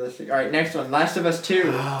 Super realistic. Alright, next one. Last of Us 2. Oh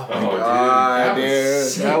my god,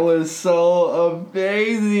 dude. That was so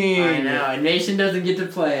amazing. I know. Nation doesn't get to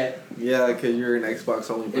play it. Yeah, because you're an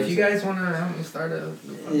Xbox only person. If you guys want to help me start a...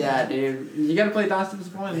 Yeah, dude. You gotta play Last of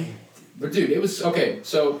Us 1. But dude, it was... Okay,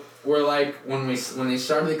 so we're like... When they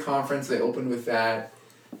started the conference, they opened with that.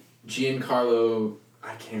 Giancarlo...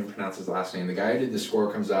 I can't even pronounce his last name. The guy who did the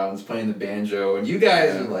score comes out and is playing the banjo, and you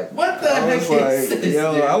guys are like, "What the heck is this?"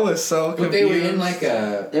 Yo, dude? I was so confused. But they were in like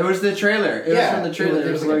a. It was the trailer. It was from the trailer.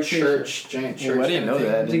 There was like a church, giant church. Well, I didn't know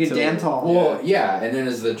that. It's like a dance hall. Well, yeah, and then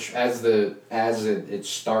as it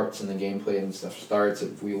starts and the gameplay and stuff starts,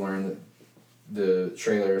 we learn that the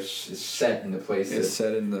trailer is set in the place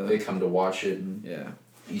they come to watch it, and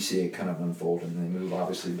you see it kind of unfold and they move,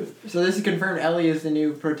 obviously. But so this is confirmed. Ellie is the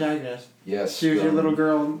new protagonist. Yes. She was your little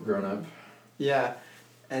girl. Grown up. Yeah,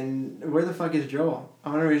 and where the fuck is Joel? I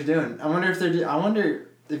wonder what he's doing. I wonder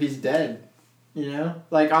if he's dead. You know,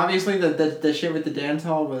 like obviously the shit with the dance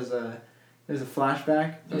hall was it was a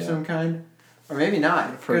flashback of some kind. Or maybe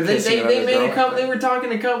not. For Because they kissing made another a couple. girl. They were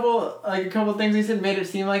talking a couple things they said made it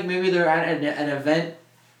seem like maybe they're at an event.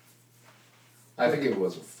 I think it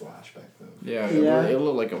was a flashback though. Yeah, Yeah. It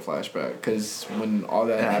looked like a flashback because when all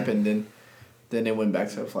that happened, then it went back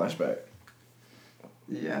to a flashback.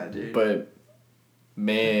 Yeah, dude. But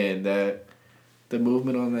man, the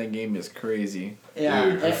movement on that game is crazy. Yeah,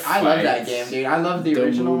 Dude, the I love that fights. game, dude. I love the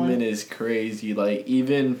original movement one. is crazy. Like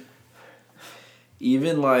even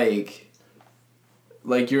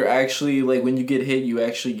like you're actually like when you get hit, you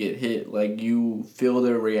actually get hit. Like you feel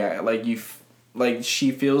the react. Like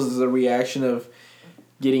she feels the reaction of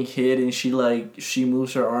getting hit, and she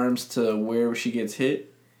moves her arms to wherever she gets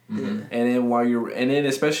hit. Mm-hmm. And then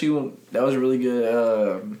especially when that was a really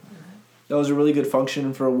good. That was a really good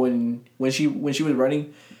function for when she was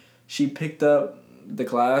running. She picked up the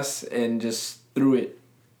glass and just threw it.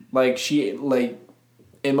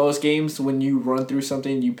 In most games when you run through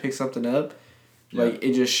something, you pick something up. Like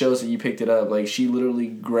it just shows that you picked it up. Like she literally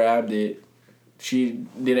grabbed it. She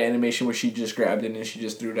did an animation where she just grabbed it and she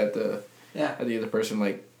just threw it at the other person.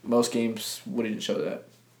 Like most games wouldn't show that.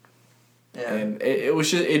 Yeah. And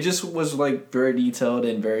it just was like very detailed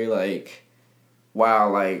and very like, wow,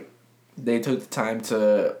 like they took the time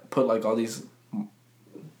to put like all these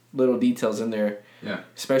little details in there. Yeah.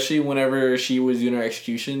 Especially whenever she was doing her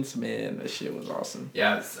executions, man, that shit was awesome.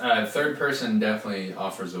 Yeah, third person definitely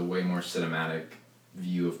offers a way more cinematic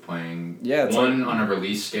view of playing. Yeah, it's one on a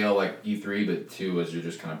release scale like E3, but two as you're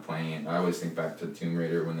just kind of playing it. I always think back to Tomb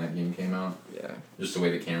Raider when that game came out. Yeah. Just the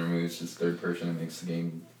way the camera moves, just third person, it makes the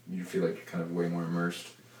game, you feel like you're kind of way more immersed.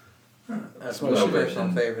 That's A one of little my bit personal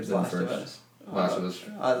than- favorites, than Last of first. Us. Last of Us.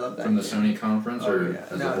 I love that From the game. Sony conference or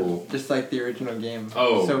as a whole? Just like the original game.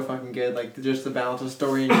 Oh. So fucking good. Like just the balance of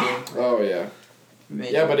story and game. Oh yeah.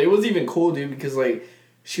 Amazing. Yeah, but it was even cool, dude, because like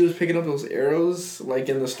she was picking up those arrows like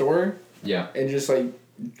in the store Yeah. and just like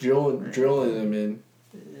drilling them in.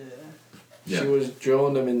 Yeah. She was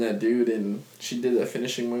drilling them in that dude, and she did that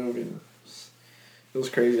finishing move, and it was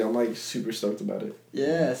crazy. I'm like super stoked about it.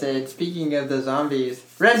 Yeah, so speaking of the zombies,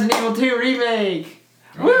 Resident Evil 2 remake!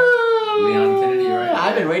 Oh, Woo! Leon Kennedy, right?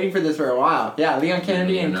 I've been waiting for this for a while. Yeah, Leon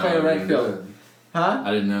Kennedy and Claire Redfield. Huh?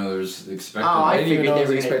 I didn't know there was expected. Oh, I didn't even figured know they it was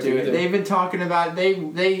were gonna expected do it. either. They've been talking about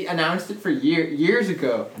they announced it for years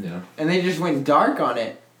ago, Yeah. and they just went dark on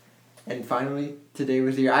it, and finally today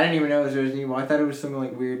was the year. I didn't even know it was Resident Evil. I thought it was some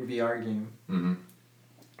like weird VR game Mm-hmm.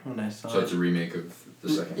 when I saw So it. it's a remake of the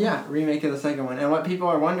second one. Yeah, remake of the second one. And what people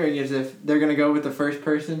are wondering is if they're gonna go with the first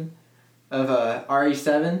person of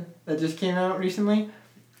RE7 that just came out recently,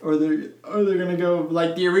 or they're gonna go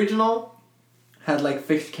like the original had like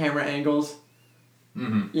fixed camera angles,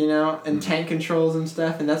 Mm-hmm. you know, and Mhm. tank controls and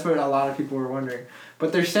stuff, and that's what a lot of people were wondering.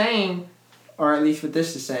 But they're saying, or at least what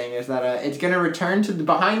this is saying, is that it's gonna return to the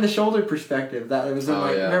behind the shoulder perspective that it was in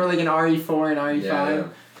remember like in RE4 and RE5. Yeah.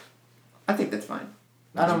 I think that's fine.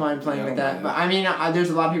 I don't mind playing Yeah, I with don't that, mind but I mean, there's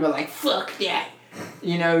a lot of people like fuck that,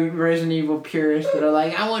 you know, Resident Evil purists that are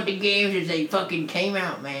like, I want the games as they fucking came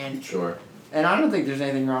out, man. Sure. And I don't think there's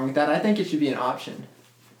anything wrong with that. I think it should be an option,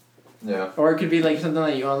 Yeah. or it could be like something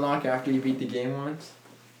that you unlock after you beat the game once.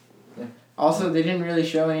 Yeah. Also, they didn't really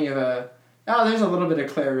show any of there's a little bit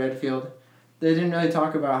of Claire Redfield. They didn't really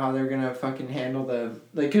talk about how they're gonna fucking handle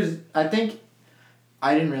cause I think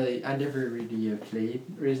I never really played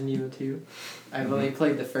Resident Evil 2. I've only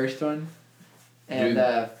played the first one. And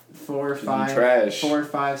Dude. 4, 5, trash. 4,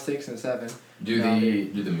 5, 6, and 7. Do No,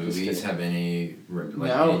 the movies have any No, any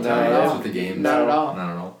not at all. with the games? Not at all. Not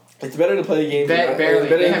at all. It's better to play the games. Barely. It's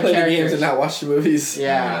better They to have play the games characters. and not watch the movies.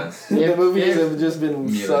 Yeah. Yes. The movies if- have just been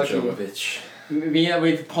Mila sucking. Jovovich. Me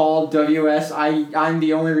with Paul W.S. I'm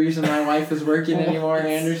the only reason my wife is working anymore,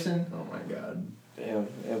 Anderson. Oh my god. Damn,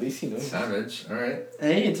 at least he knows. Savage. All right.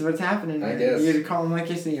 Hey, it's what's happening. I Man. guess. You gotta call him like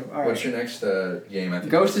you see him. All right. What's your next game? I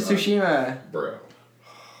think Ghost of it's, Tsushima. Bro.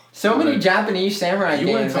 So many Wanna- Japanese samurai You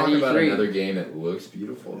want games to talk on about E3. another game that looks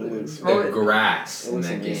beautiful? It looks- The Well, grass it in looks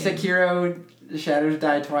that game. amazing. Sekiro, The Shadows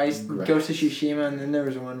Die Twice, Grass. Ghost of Tsushima, and then there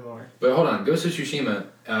was one more. But hold on, Ghost of Tsushima,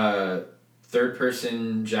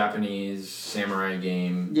 third-person Japanese samurai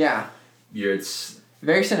game. Yeah, It's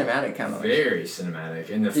very cinematic kind of. very cinematic,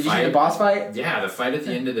 and the Did you fight. see the boss fight? Yeah, the fight at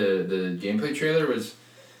the end of the gameplay trailer was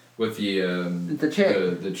with the The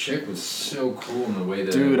chick. The chick was so cool in the way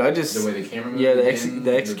the Dude, I just- the way the camera moved. Yeah, the in,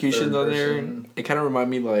 executions on there, third-person. it kind of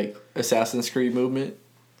reminded me like Assassin's Creed movement.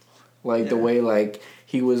 Like the Yeah. way like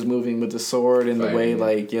he was moving with the sword and the way Fighting.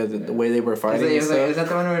 like the way they were fighting and Is stuff. that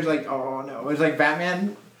the one where it's like, oh no, it was like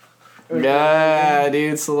Batman? It was Yeah,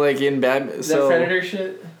 dude. So like in Batman, That so Predator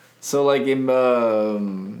shit? so like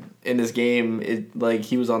in this game, it like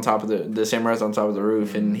he was on top of the samurai's on top of the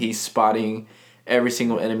roof and he's spotting every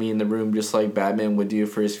single enemy in the room, just like Batman would do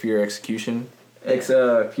for his fear execution,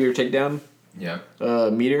 fear takedown. Yeah.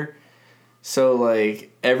 Meter. So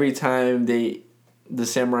like every time the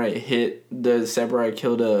samurai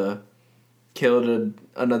killed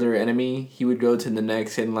another enemy, he would go to the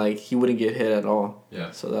next and like he wouldn't get hit at all.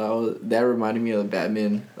 Yeah. So that reminded me of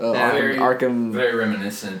Batman. Arkham. Very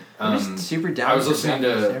reminiscent. Super down. I was listening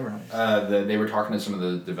to they were talking to some of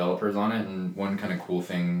the developers on it, and one kind of cool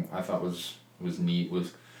thing I thought was neat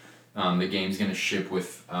was the game's gonna ship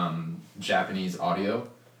with Japanese audio,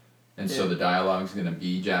 and so the dialogue's gonna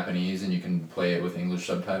be Japanese, and you can play it with English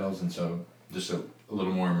subtitles, and so just a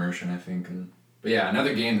little more immersion, I think. But yeah,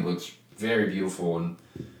 another game that looks very beautiful and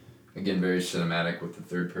again very cinematic with the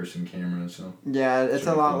third person camera. So yeah, it's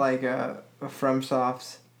a lot like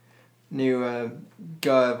FromSoft's new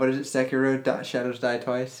what is it, Sekiro Shadows Die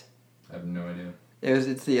Twice. I have no idea.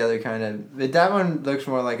 It's the other kind of that one looks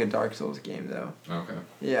more like a Dark Souls game though. Okay.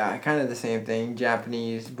 Yeah, kind of the same thing,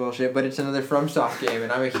 Japanese bullshit, but it's another FromSoft game,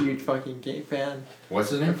 and I'm a huge fucking game fan.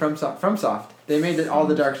 What's his name? FromSoft. They made all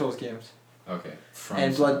the Dark Souls games. Okay.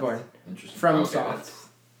 And Bloodborne. Interesting. FromSoft.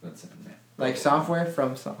 That's it, man. Like software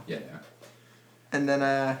from Soft. Yeah. And then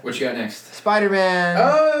what you got next? Spider-Man.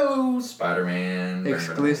 Oh, Spider-Man.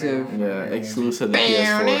 Exclusive. Yeah, exclusive to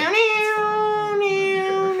PS4.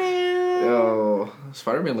 Oh,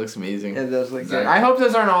 Spider-Man looks amazing. It does look good. I hope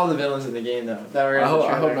those aren't all the villains in the game though. I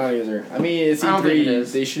hope not either. I mean, it's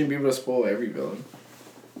E3. They shouldn't be able to spoil every villain.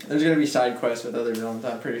 There's gonna be side quests with other villains,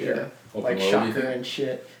 I'm pretty sure. Like Shocker and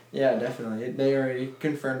shit. Yeah, definitely. They already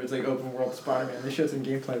confirmed it's like open world Spider-Man. They showed some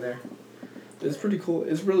gameplay there. It's pretty cool.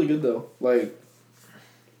 It's really good though. Like,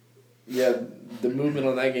 yeah, the movement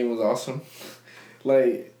on that game was awesome.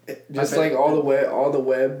 Like, just like all the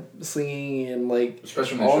web slinging and like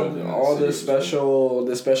especially all the special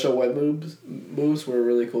web moves were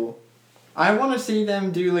really cool. I want to see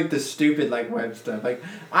them do like the stupid like web stuff. Like,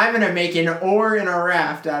 I'm gonna make an oar in a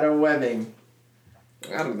raft out of webbing.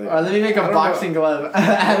 I don't think. Or let me make a boxing glove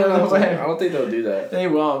out of the web. I don't think they'll do that. They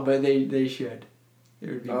won't, but they should. It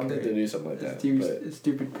would be I don't great. think they'll do something like that.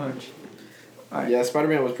 Stupid punch. Right. Yeah,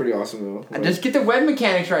 Spider-Man was pretty awesome though. Like, just get the web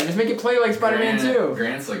mechanics right. Just make it play like Spider-Man 2.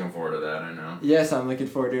 Grant's looking forward to that, I know. Yes, I'm looking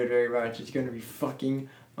forward to it very much. It's going to be fucking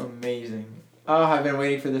amazing. Oh, I've been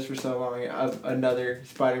waiting for this for so long. Another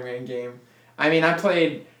Spider-Man game. I mean, I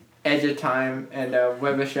played Edge of Time and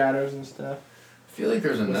Web of Shadows and stuff. I feel like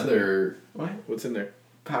there's another... What? What's in there?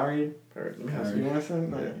 Powerade. You want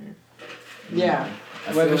some? Yeah.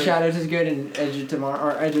 Web of Shadows is good, and Edge of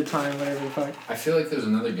Tomorrow or Edge of Time, whatever the fuck. I feel like there's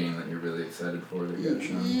another game that you're really excited for that you got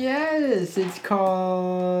shown. Yes, it's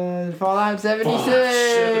called Fallout 76. Fallout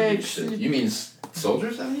 76. You mean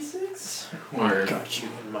Soldier 76? I got you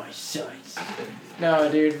in my sights.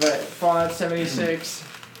 No, dude, but Fallout 76.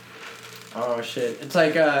 Oh shit! It's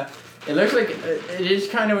like it looks like it is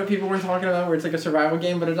kind of what people were talking about, where it's like a survival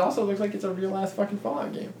game, but it also looks like it's a real ass fucking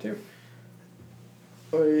Fallout game too.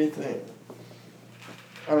 What do you think?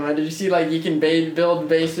 I don't know. Did you see like you can build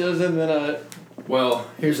bases and then Well,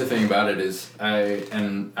 here's the thing about it is I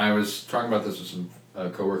was talking about this with some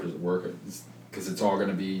coworkers at work because it's all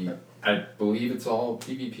gonna be, I believe it's all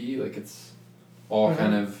PvP, like it's all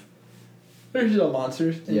kind of. There's still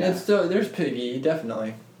monsters. Yeah. It's still there's PvE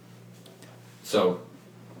definitely. So.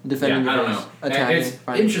 Defending I don't base, know. attacking, it's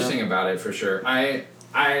interesting stuff about it for sure. I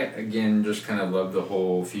again just kind of love the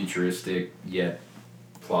whole futuristic yet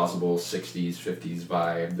plausible 60s 50s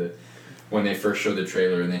vibe. When they first showed the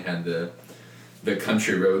trailer and they had the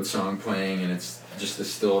Country Road song playing and it's just the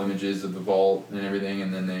still images of the vault and everything,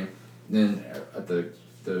 and then at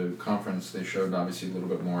the conference they showed obviously a little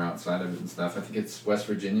bit more outside of it and stuff. I think it's West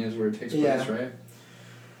Virginia is where it takes place, right?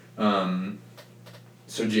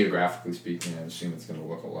 So geographically speaking, I assume it's going to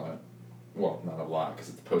look a lot, well, not a lot because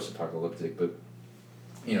it's post-apocalyptic, but,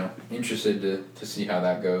 interested to see how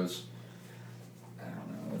that goes. I don't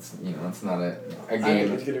know. It's not a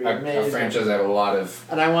game, a franchise I have a lot of.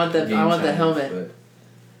 And I want the helmet. But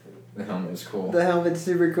the helmet is cool. The helmet's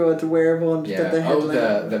super cool. It's wearable and just got the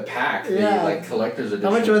headlamp. The pack, the collector's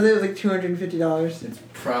edition. How much was it? It was like $250. It's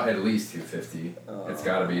at least $250. It's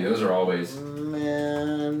got to be. Those are always.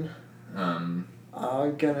 Man.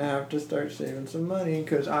 I'm gonna have to start saving some money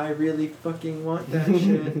because I really fucking want that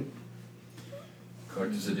shit.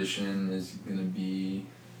 Collector's edition is gonna be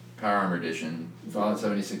Power Armor Edition. Fallout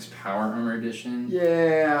 76 Power Armor Edition.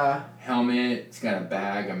 Yeah. Helmet. It's got a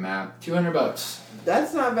bag, a map. $200.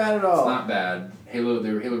 That's not bad at all. It's not bad. The Halo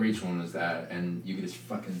Reach one was that, and you get this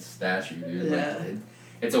fucking statue, dude. Yeah. Like,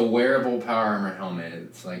 it's a wearable Power Armor helmet.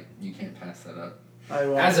 It's like you can't pass that up. I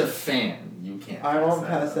won't. As a fan, you can't. I won't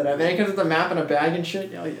pass that up. And because it's a map and a bag and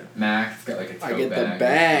shit. Oh yeah. Mac's got like a tote I get bag. the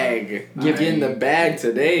bag. Get in the bag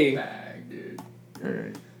today. Bag, dude.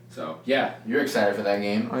 Alright. So yeah, you're excited for that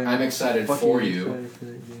game. I'm excited for you.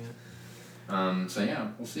 So yeah,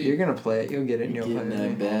 we'll see. You're gonna play it. You'll get it. And you'll Get play in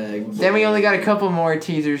it. that bag. Then we only got a couple more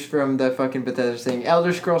teasers from the fucking Bethesda thing.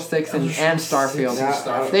 Elder Scrolls 6 and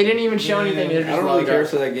Starfield. They didn't even show anything. They I just don't really logged care up.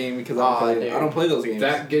 for that game because I don't play those games.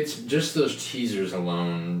 That gets just those teasers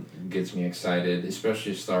alone gets me excited,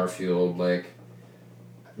 especially Starfield. Like,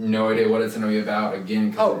 no idea what it's gonna be about again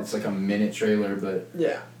because it's like a minute trailer, but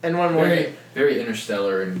Yeah, and one more. very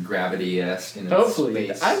interstellar and gravity-esque in Hopefully,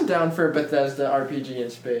 space. I'm down for a Bethesda RPG in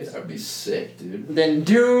space. That would be sick, dude. Then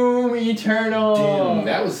Doom Eternal. Doom,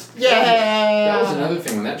 that was Yeah. That was another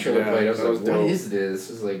thing when that trailer played. I was that like, was what dope. is this?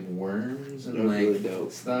 It was like worms and That was like really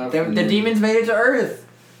dope. stuff. The and then- demons made it to Earth.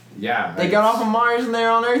 Yeah, They got off of Mars and they're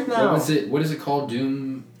on Earth now. What was it? What is it called?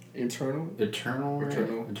 Doom Eternal? Eternal. Right?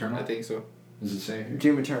 Eternal. I think so. Does it say here?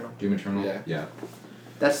 Doom Eternal. Doom Eternal. Yeah. Yeah.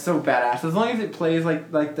 That's so badass. As long as it plays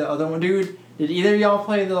like the other one, dude. Did either of y'all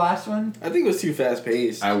play the last one? I think it was too fast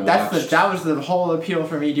paced. I watched. That was the whole appeal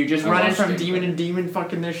for me, dude. Just I running watched from it, demon but- to demon,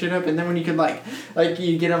 fucking their shit up, and then when you could like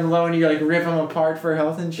you get them low and you like rip them apart for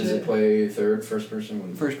health and shit. Does it play first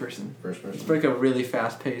person? First person. First It's person. like a really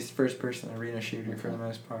fast paced first person arena shooter for the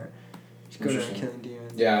most part. Just go around Interesting. killing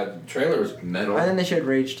demons. Yeah, the trailer was metal. And then they showed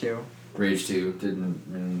Rage 2. Rage 2 didn't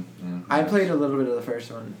really. Yeah. I played a little bit of the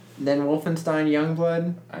first one. Then Wolfenstein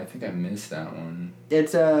Youngblood. I think I missed that one.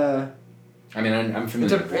 It's a. I mean, I'm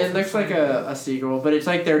familiar. with It looks like Wolfenstein. a sequel, but it's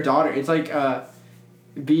like their daughter. It's like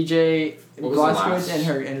BJ What was the Blazkowicz last-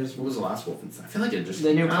 and his What was the last Wolfenstein? I feel like it just the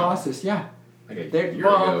came new out, Colossus. Yeah. like a They're, year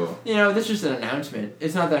well, ago. you know, this is just an announcement.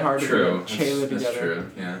 It's not that hard True. to tailor That's together.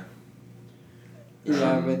 true. Yeah.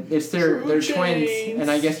 Yeah, but it's their True twins, James.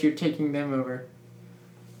 and I guess you're taking them over.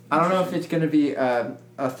 I don't know if it's gonna be a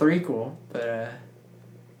threequel, but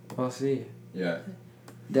we'll see. Yeah.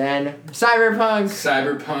 Then Cyberpunk.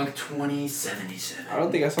 Cyberpunk 2077. I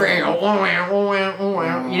don't think I saw it.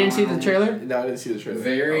 You didn't see the trailer? No, I didn't see the trailer.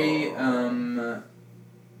 Very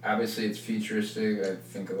obviously it's futuristic. I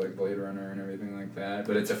think of like Blade Runner and everything like that.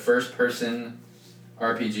 But it's a first person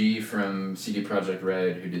RPG from CD Projekt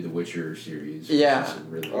Red, who did the Witcher series. which Yeah. is a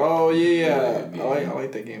really, Oh, yeah. really good I game.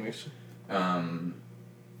 like that game, actually.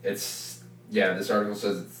 This article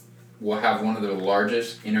says we'll have one of the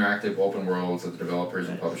largest interactive open worlds that the developers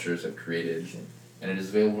and publishers have created, and it is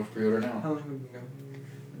available for pre-order now. How long have we been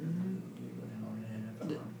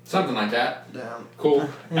Something like that. Down. Cool.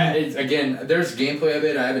 Again, there's gameplay of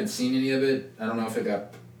it. I haven't seen any of it. I don't know if it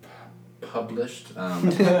got published.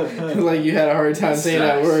 Like you had a hard time saying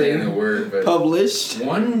that word. Saying the word, but Published.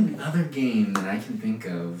 one other game that I can think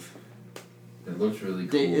of that looks really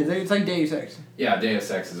cool. It's like Deus Ex. Yeah,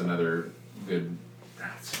 Deus Ex is another good.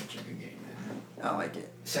 That's such a good game. Man. I like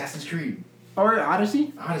it. Assassin's Creed Or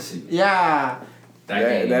Odyssey? Odyssey. Yeah. That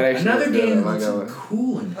That- game. that actually Another looks good. game I that like that looks one.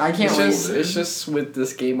 cool. And I can't It's wait. just, it's just with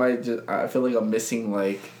this game, I feel like I'm missing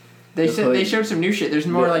like They the said hood- they showed some new shit. There's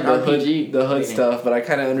more like the RPG. hood, the hood stuff, but I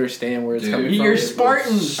kind of understand where it's Dude. coming from. You're It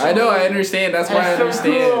Spartan. looks- I know, I understand. That's why I That's so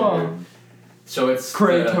understand. cool. So it's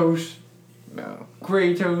Kratos. No.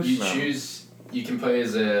 Kratos. You choose. You can play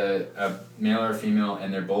as a male or female,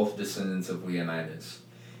 and they're both descendants of Leonidas.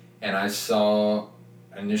 And I saw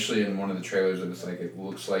initially in one of the trailers, it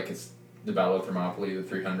looks like it's the Battle of Thermopylae, the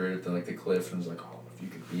 300 at the cliff, and I was like, oh, if you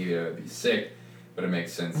could be there, that'd be sick. But it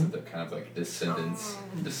makes sense that they're kind of like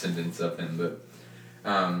descendants of him. But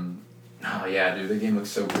oh yeah, dude, the game looks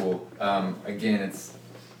so cool. Again, it's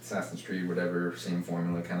Assassin's Creed, whatever, same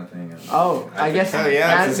formula kind of thing. And Oh, I guess hell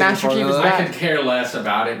yeah, it's the same Master Chief is formula. I back. could care less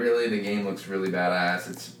about it really. The game looks really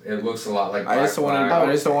badass. It looks a lot like I just don't want to. Black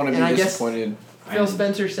I just don't want to And I be guess- disappointed. Phil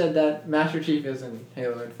Spencer said that Master Chief is in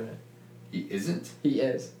Halo Infinite. He isn't? He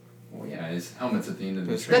is. Well, yeah, his helmet's at the end of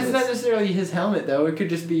the That's trailer. That's not necessarily his helmet though. It could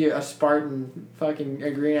just be a Spartan, fucking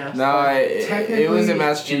a green ass. No, Spartan. it was a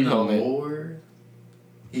Master in Chief the helmet. lore,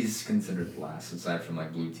 he's considered last aside from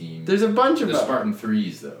like Blue Team. There's a bunch of the them. Spartan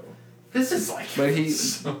 3s though. This is like But he-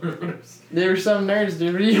 There were some nerds,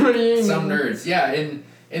 dude. What do you mean? some nerds. Yeah,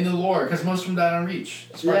 in the lore, because most of them died on Reach.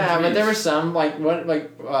 Spartan Yeah, but 3s. there were some what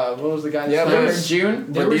was the guy? Yeah, that there started? was-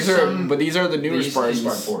 June. There But were these are the newer He's Spartans.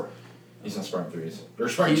 Spartan 4. He's not Spartan 3s. Or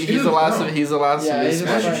Spartan 2. He's the last. no. He's the last. Yeah, of he's this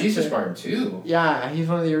a Master Master Spartan Chief's a 2. Spartan 2. Yeah, he's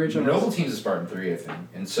one of the originals. Noble Team's a Spartan 3, I think.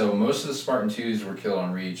 And so most of the Spartan 2s were killed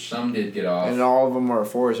on Reach. Some did get off. And all of them are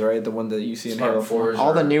 4s, right? The one that you see in Spartan Halo 4. 4s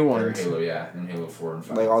All the are- new they're ones. Halo, yeah. In Halo 4 and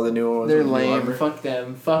 5. Like all the new ones. They're with the lame. armor. Fuck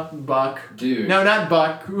them. Fuck Buck. Dude. No, not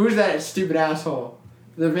Buck. Who's that stupid asshole?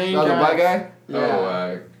 The main No, guy. the black guy.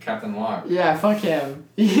 Yeah. Captain Locke. Yeah, fuck him.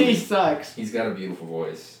 He sucks. He's got a beautiful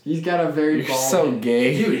voice. He's got a very You're bald so head.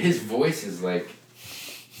 gay. Dude, his voice is like...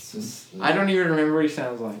 It's just, I don't even remember what he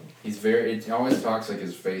sounds like. He's very... It always talks like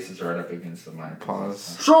his face is right up against the mic.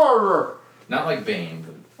 Pause. Sure. Not like Bane,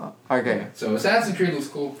 but... Okay. So Assassin's Creed looks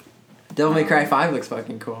cool. Devil May Cry 5 looks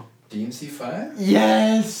fucking cool. DMC 5?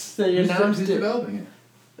 Yes! They announced Who's it. developing it?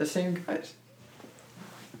 The same guys.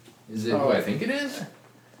 Is it who I think it is?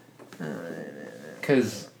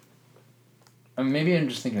 Because... maybe I'm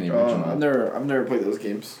just thinking the original. I've never played those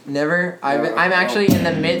games. Never? I'm actually in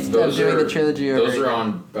the midst of doing the trilogy over Those are again.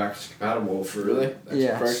 on backwards compatible for... Really?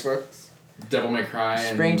 Yeah. For Xbox? Devil May Cry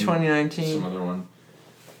and... Spring 2019. Some other one.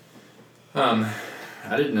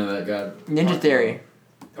 I didn't know that got... Ninja Theory.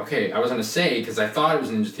 Okay, I was gonna say, because I thought it was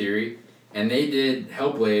Ninja Theory, and they did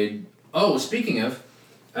Hellblade. Oh, speaking of,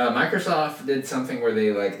 Microsoft did something where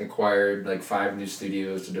they, like, acquired, like, 5 new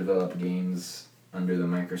studios to develop games under the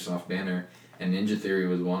Microsoft banner, and Ninja Theory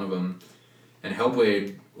was one of them. And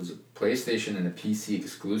Hellblade was a PlayStation and a PC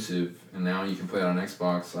exclusive, and now you can play it on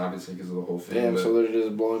Xbox, obviously, because of the whole thing. Damn, but so they're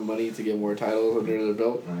just blowing money to get more titles under their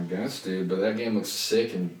belt? I guess, dude, but that game looks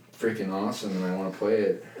sick and freaking awesome, and I want to play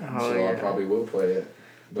it. Oh, So yeah. I probably will play it.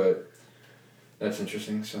 But that's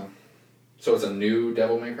interesting, so it's a new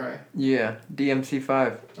Devil May Cry? Yeah, DMC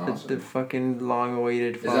 5. Awesome. The fucking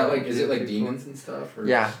long-awaited. Is that like, is it like demons and stuff? Or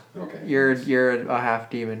Yeah. Okay. You're a half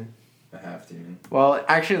demon. A half demon. Well,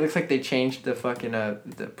 actually, it looks like they changed the fucking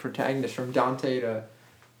the protagonist from Dante to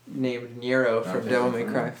named Nero from Dante Devil May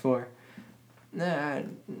Inferno. Cry 4. Nah,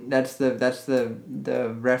 that's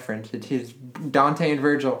the reference. It's his Dante and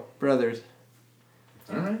Virgil brothers.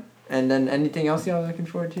 All right. And then anything else y'all looking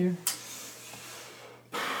forward to?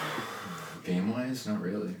 Game wise, not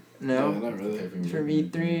really. No. Yeah, not really. From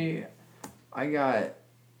E3, I got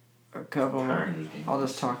a couple more. I'll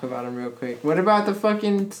just talk about them real quick. What about the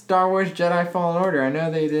fucking Star Wars Jedi Fallen Order? I know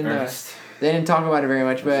they didn't talk about it very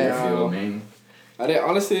much, but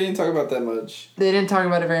Honestly, they didn't talk about that much. they didn't talk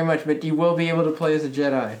about it very much. But you will be able to play as a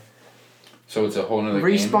Jedi. So it's a whole nother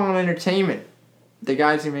Respawn Entertainment, the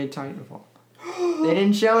guys who made Titanfall. They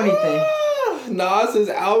didn't show anything. Nas's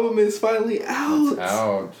album is finally out. It's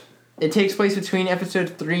out. It takes place between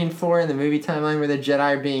episodes 3 and 4 in the movie timeline where the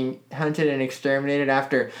Jedi are being hunted and exterminated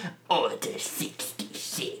after Order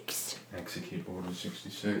 66. Execute Order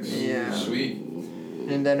 66. Yeah. Sweet.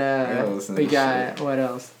 And then listen to we this got what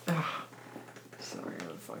else? Sorry, I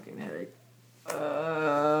have a fucking headache.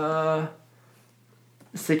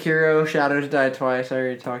 Sekiro Shadows Die Twice. I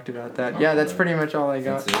already talked about that. Yeah, that's pretty much all I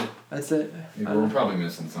got. That's it. That's it. We're probably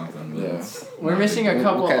missing something. But Yeah. it's We're not missing big. a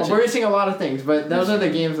couple. catch We're it. missing a lot of things, but those are the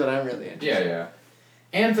games that I'm really interested. Yeah.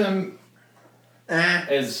 Anthem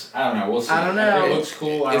is, I don't know. We'll see. I don't know. It looks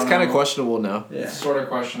cool. It's kind of questionable now. Yeah. It's sort of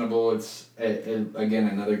questionable. It's again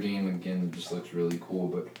another game. Again, that just looks really cool,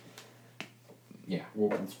 but yeah,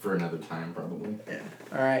 well, it's for another time probably.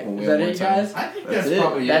 All right. Well, we Is that have it, more time. guys? I think That's that's it.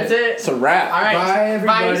 probably That's it. It's a wrap. All right. Bye,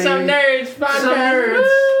 everybody. Bye, some nerds. Podcast. Some nerds.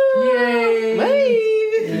 Woo! Yay!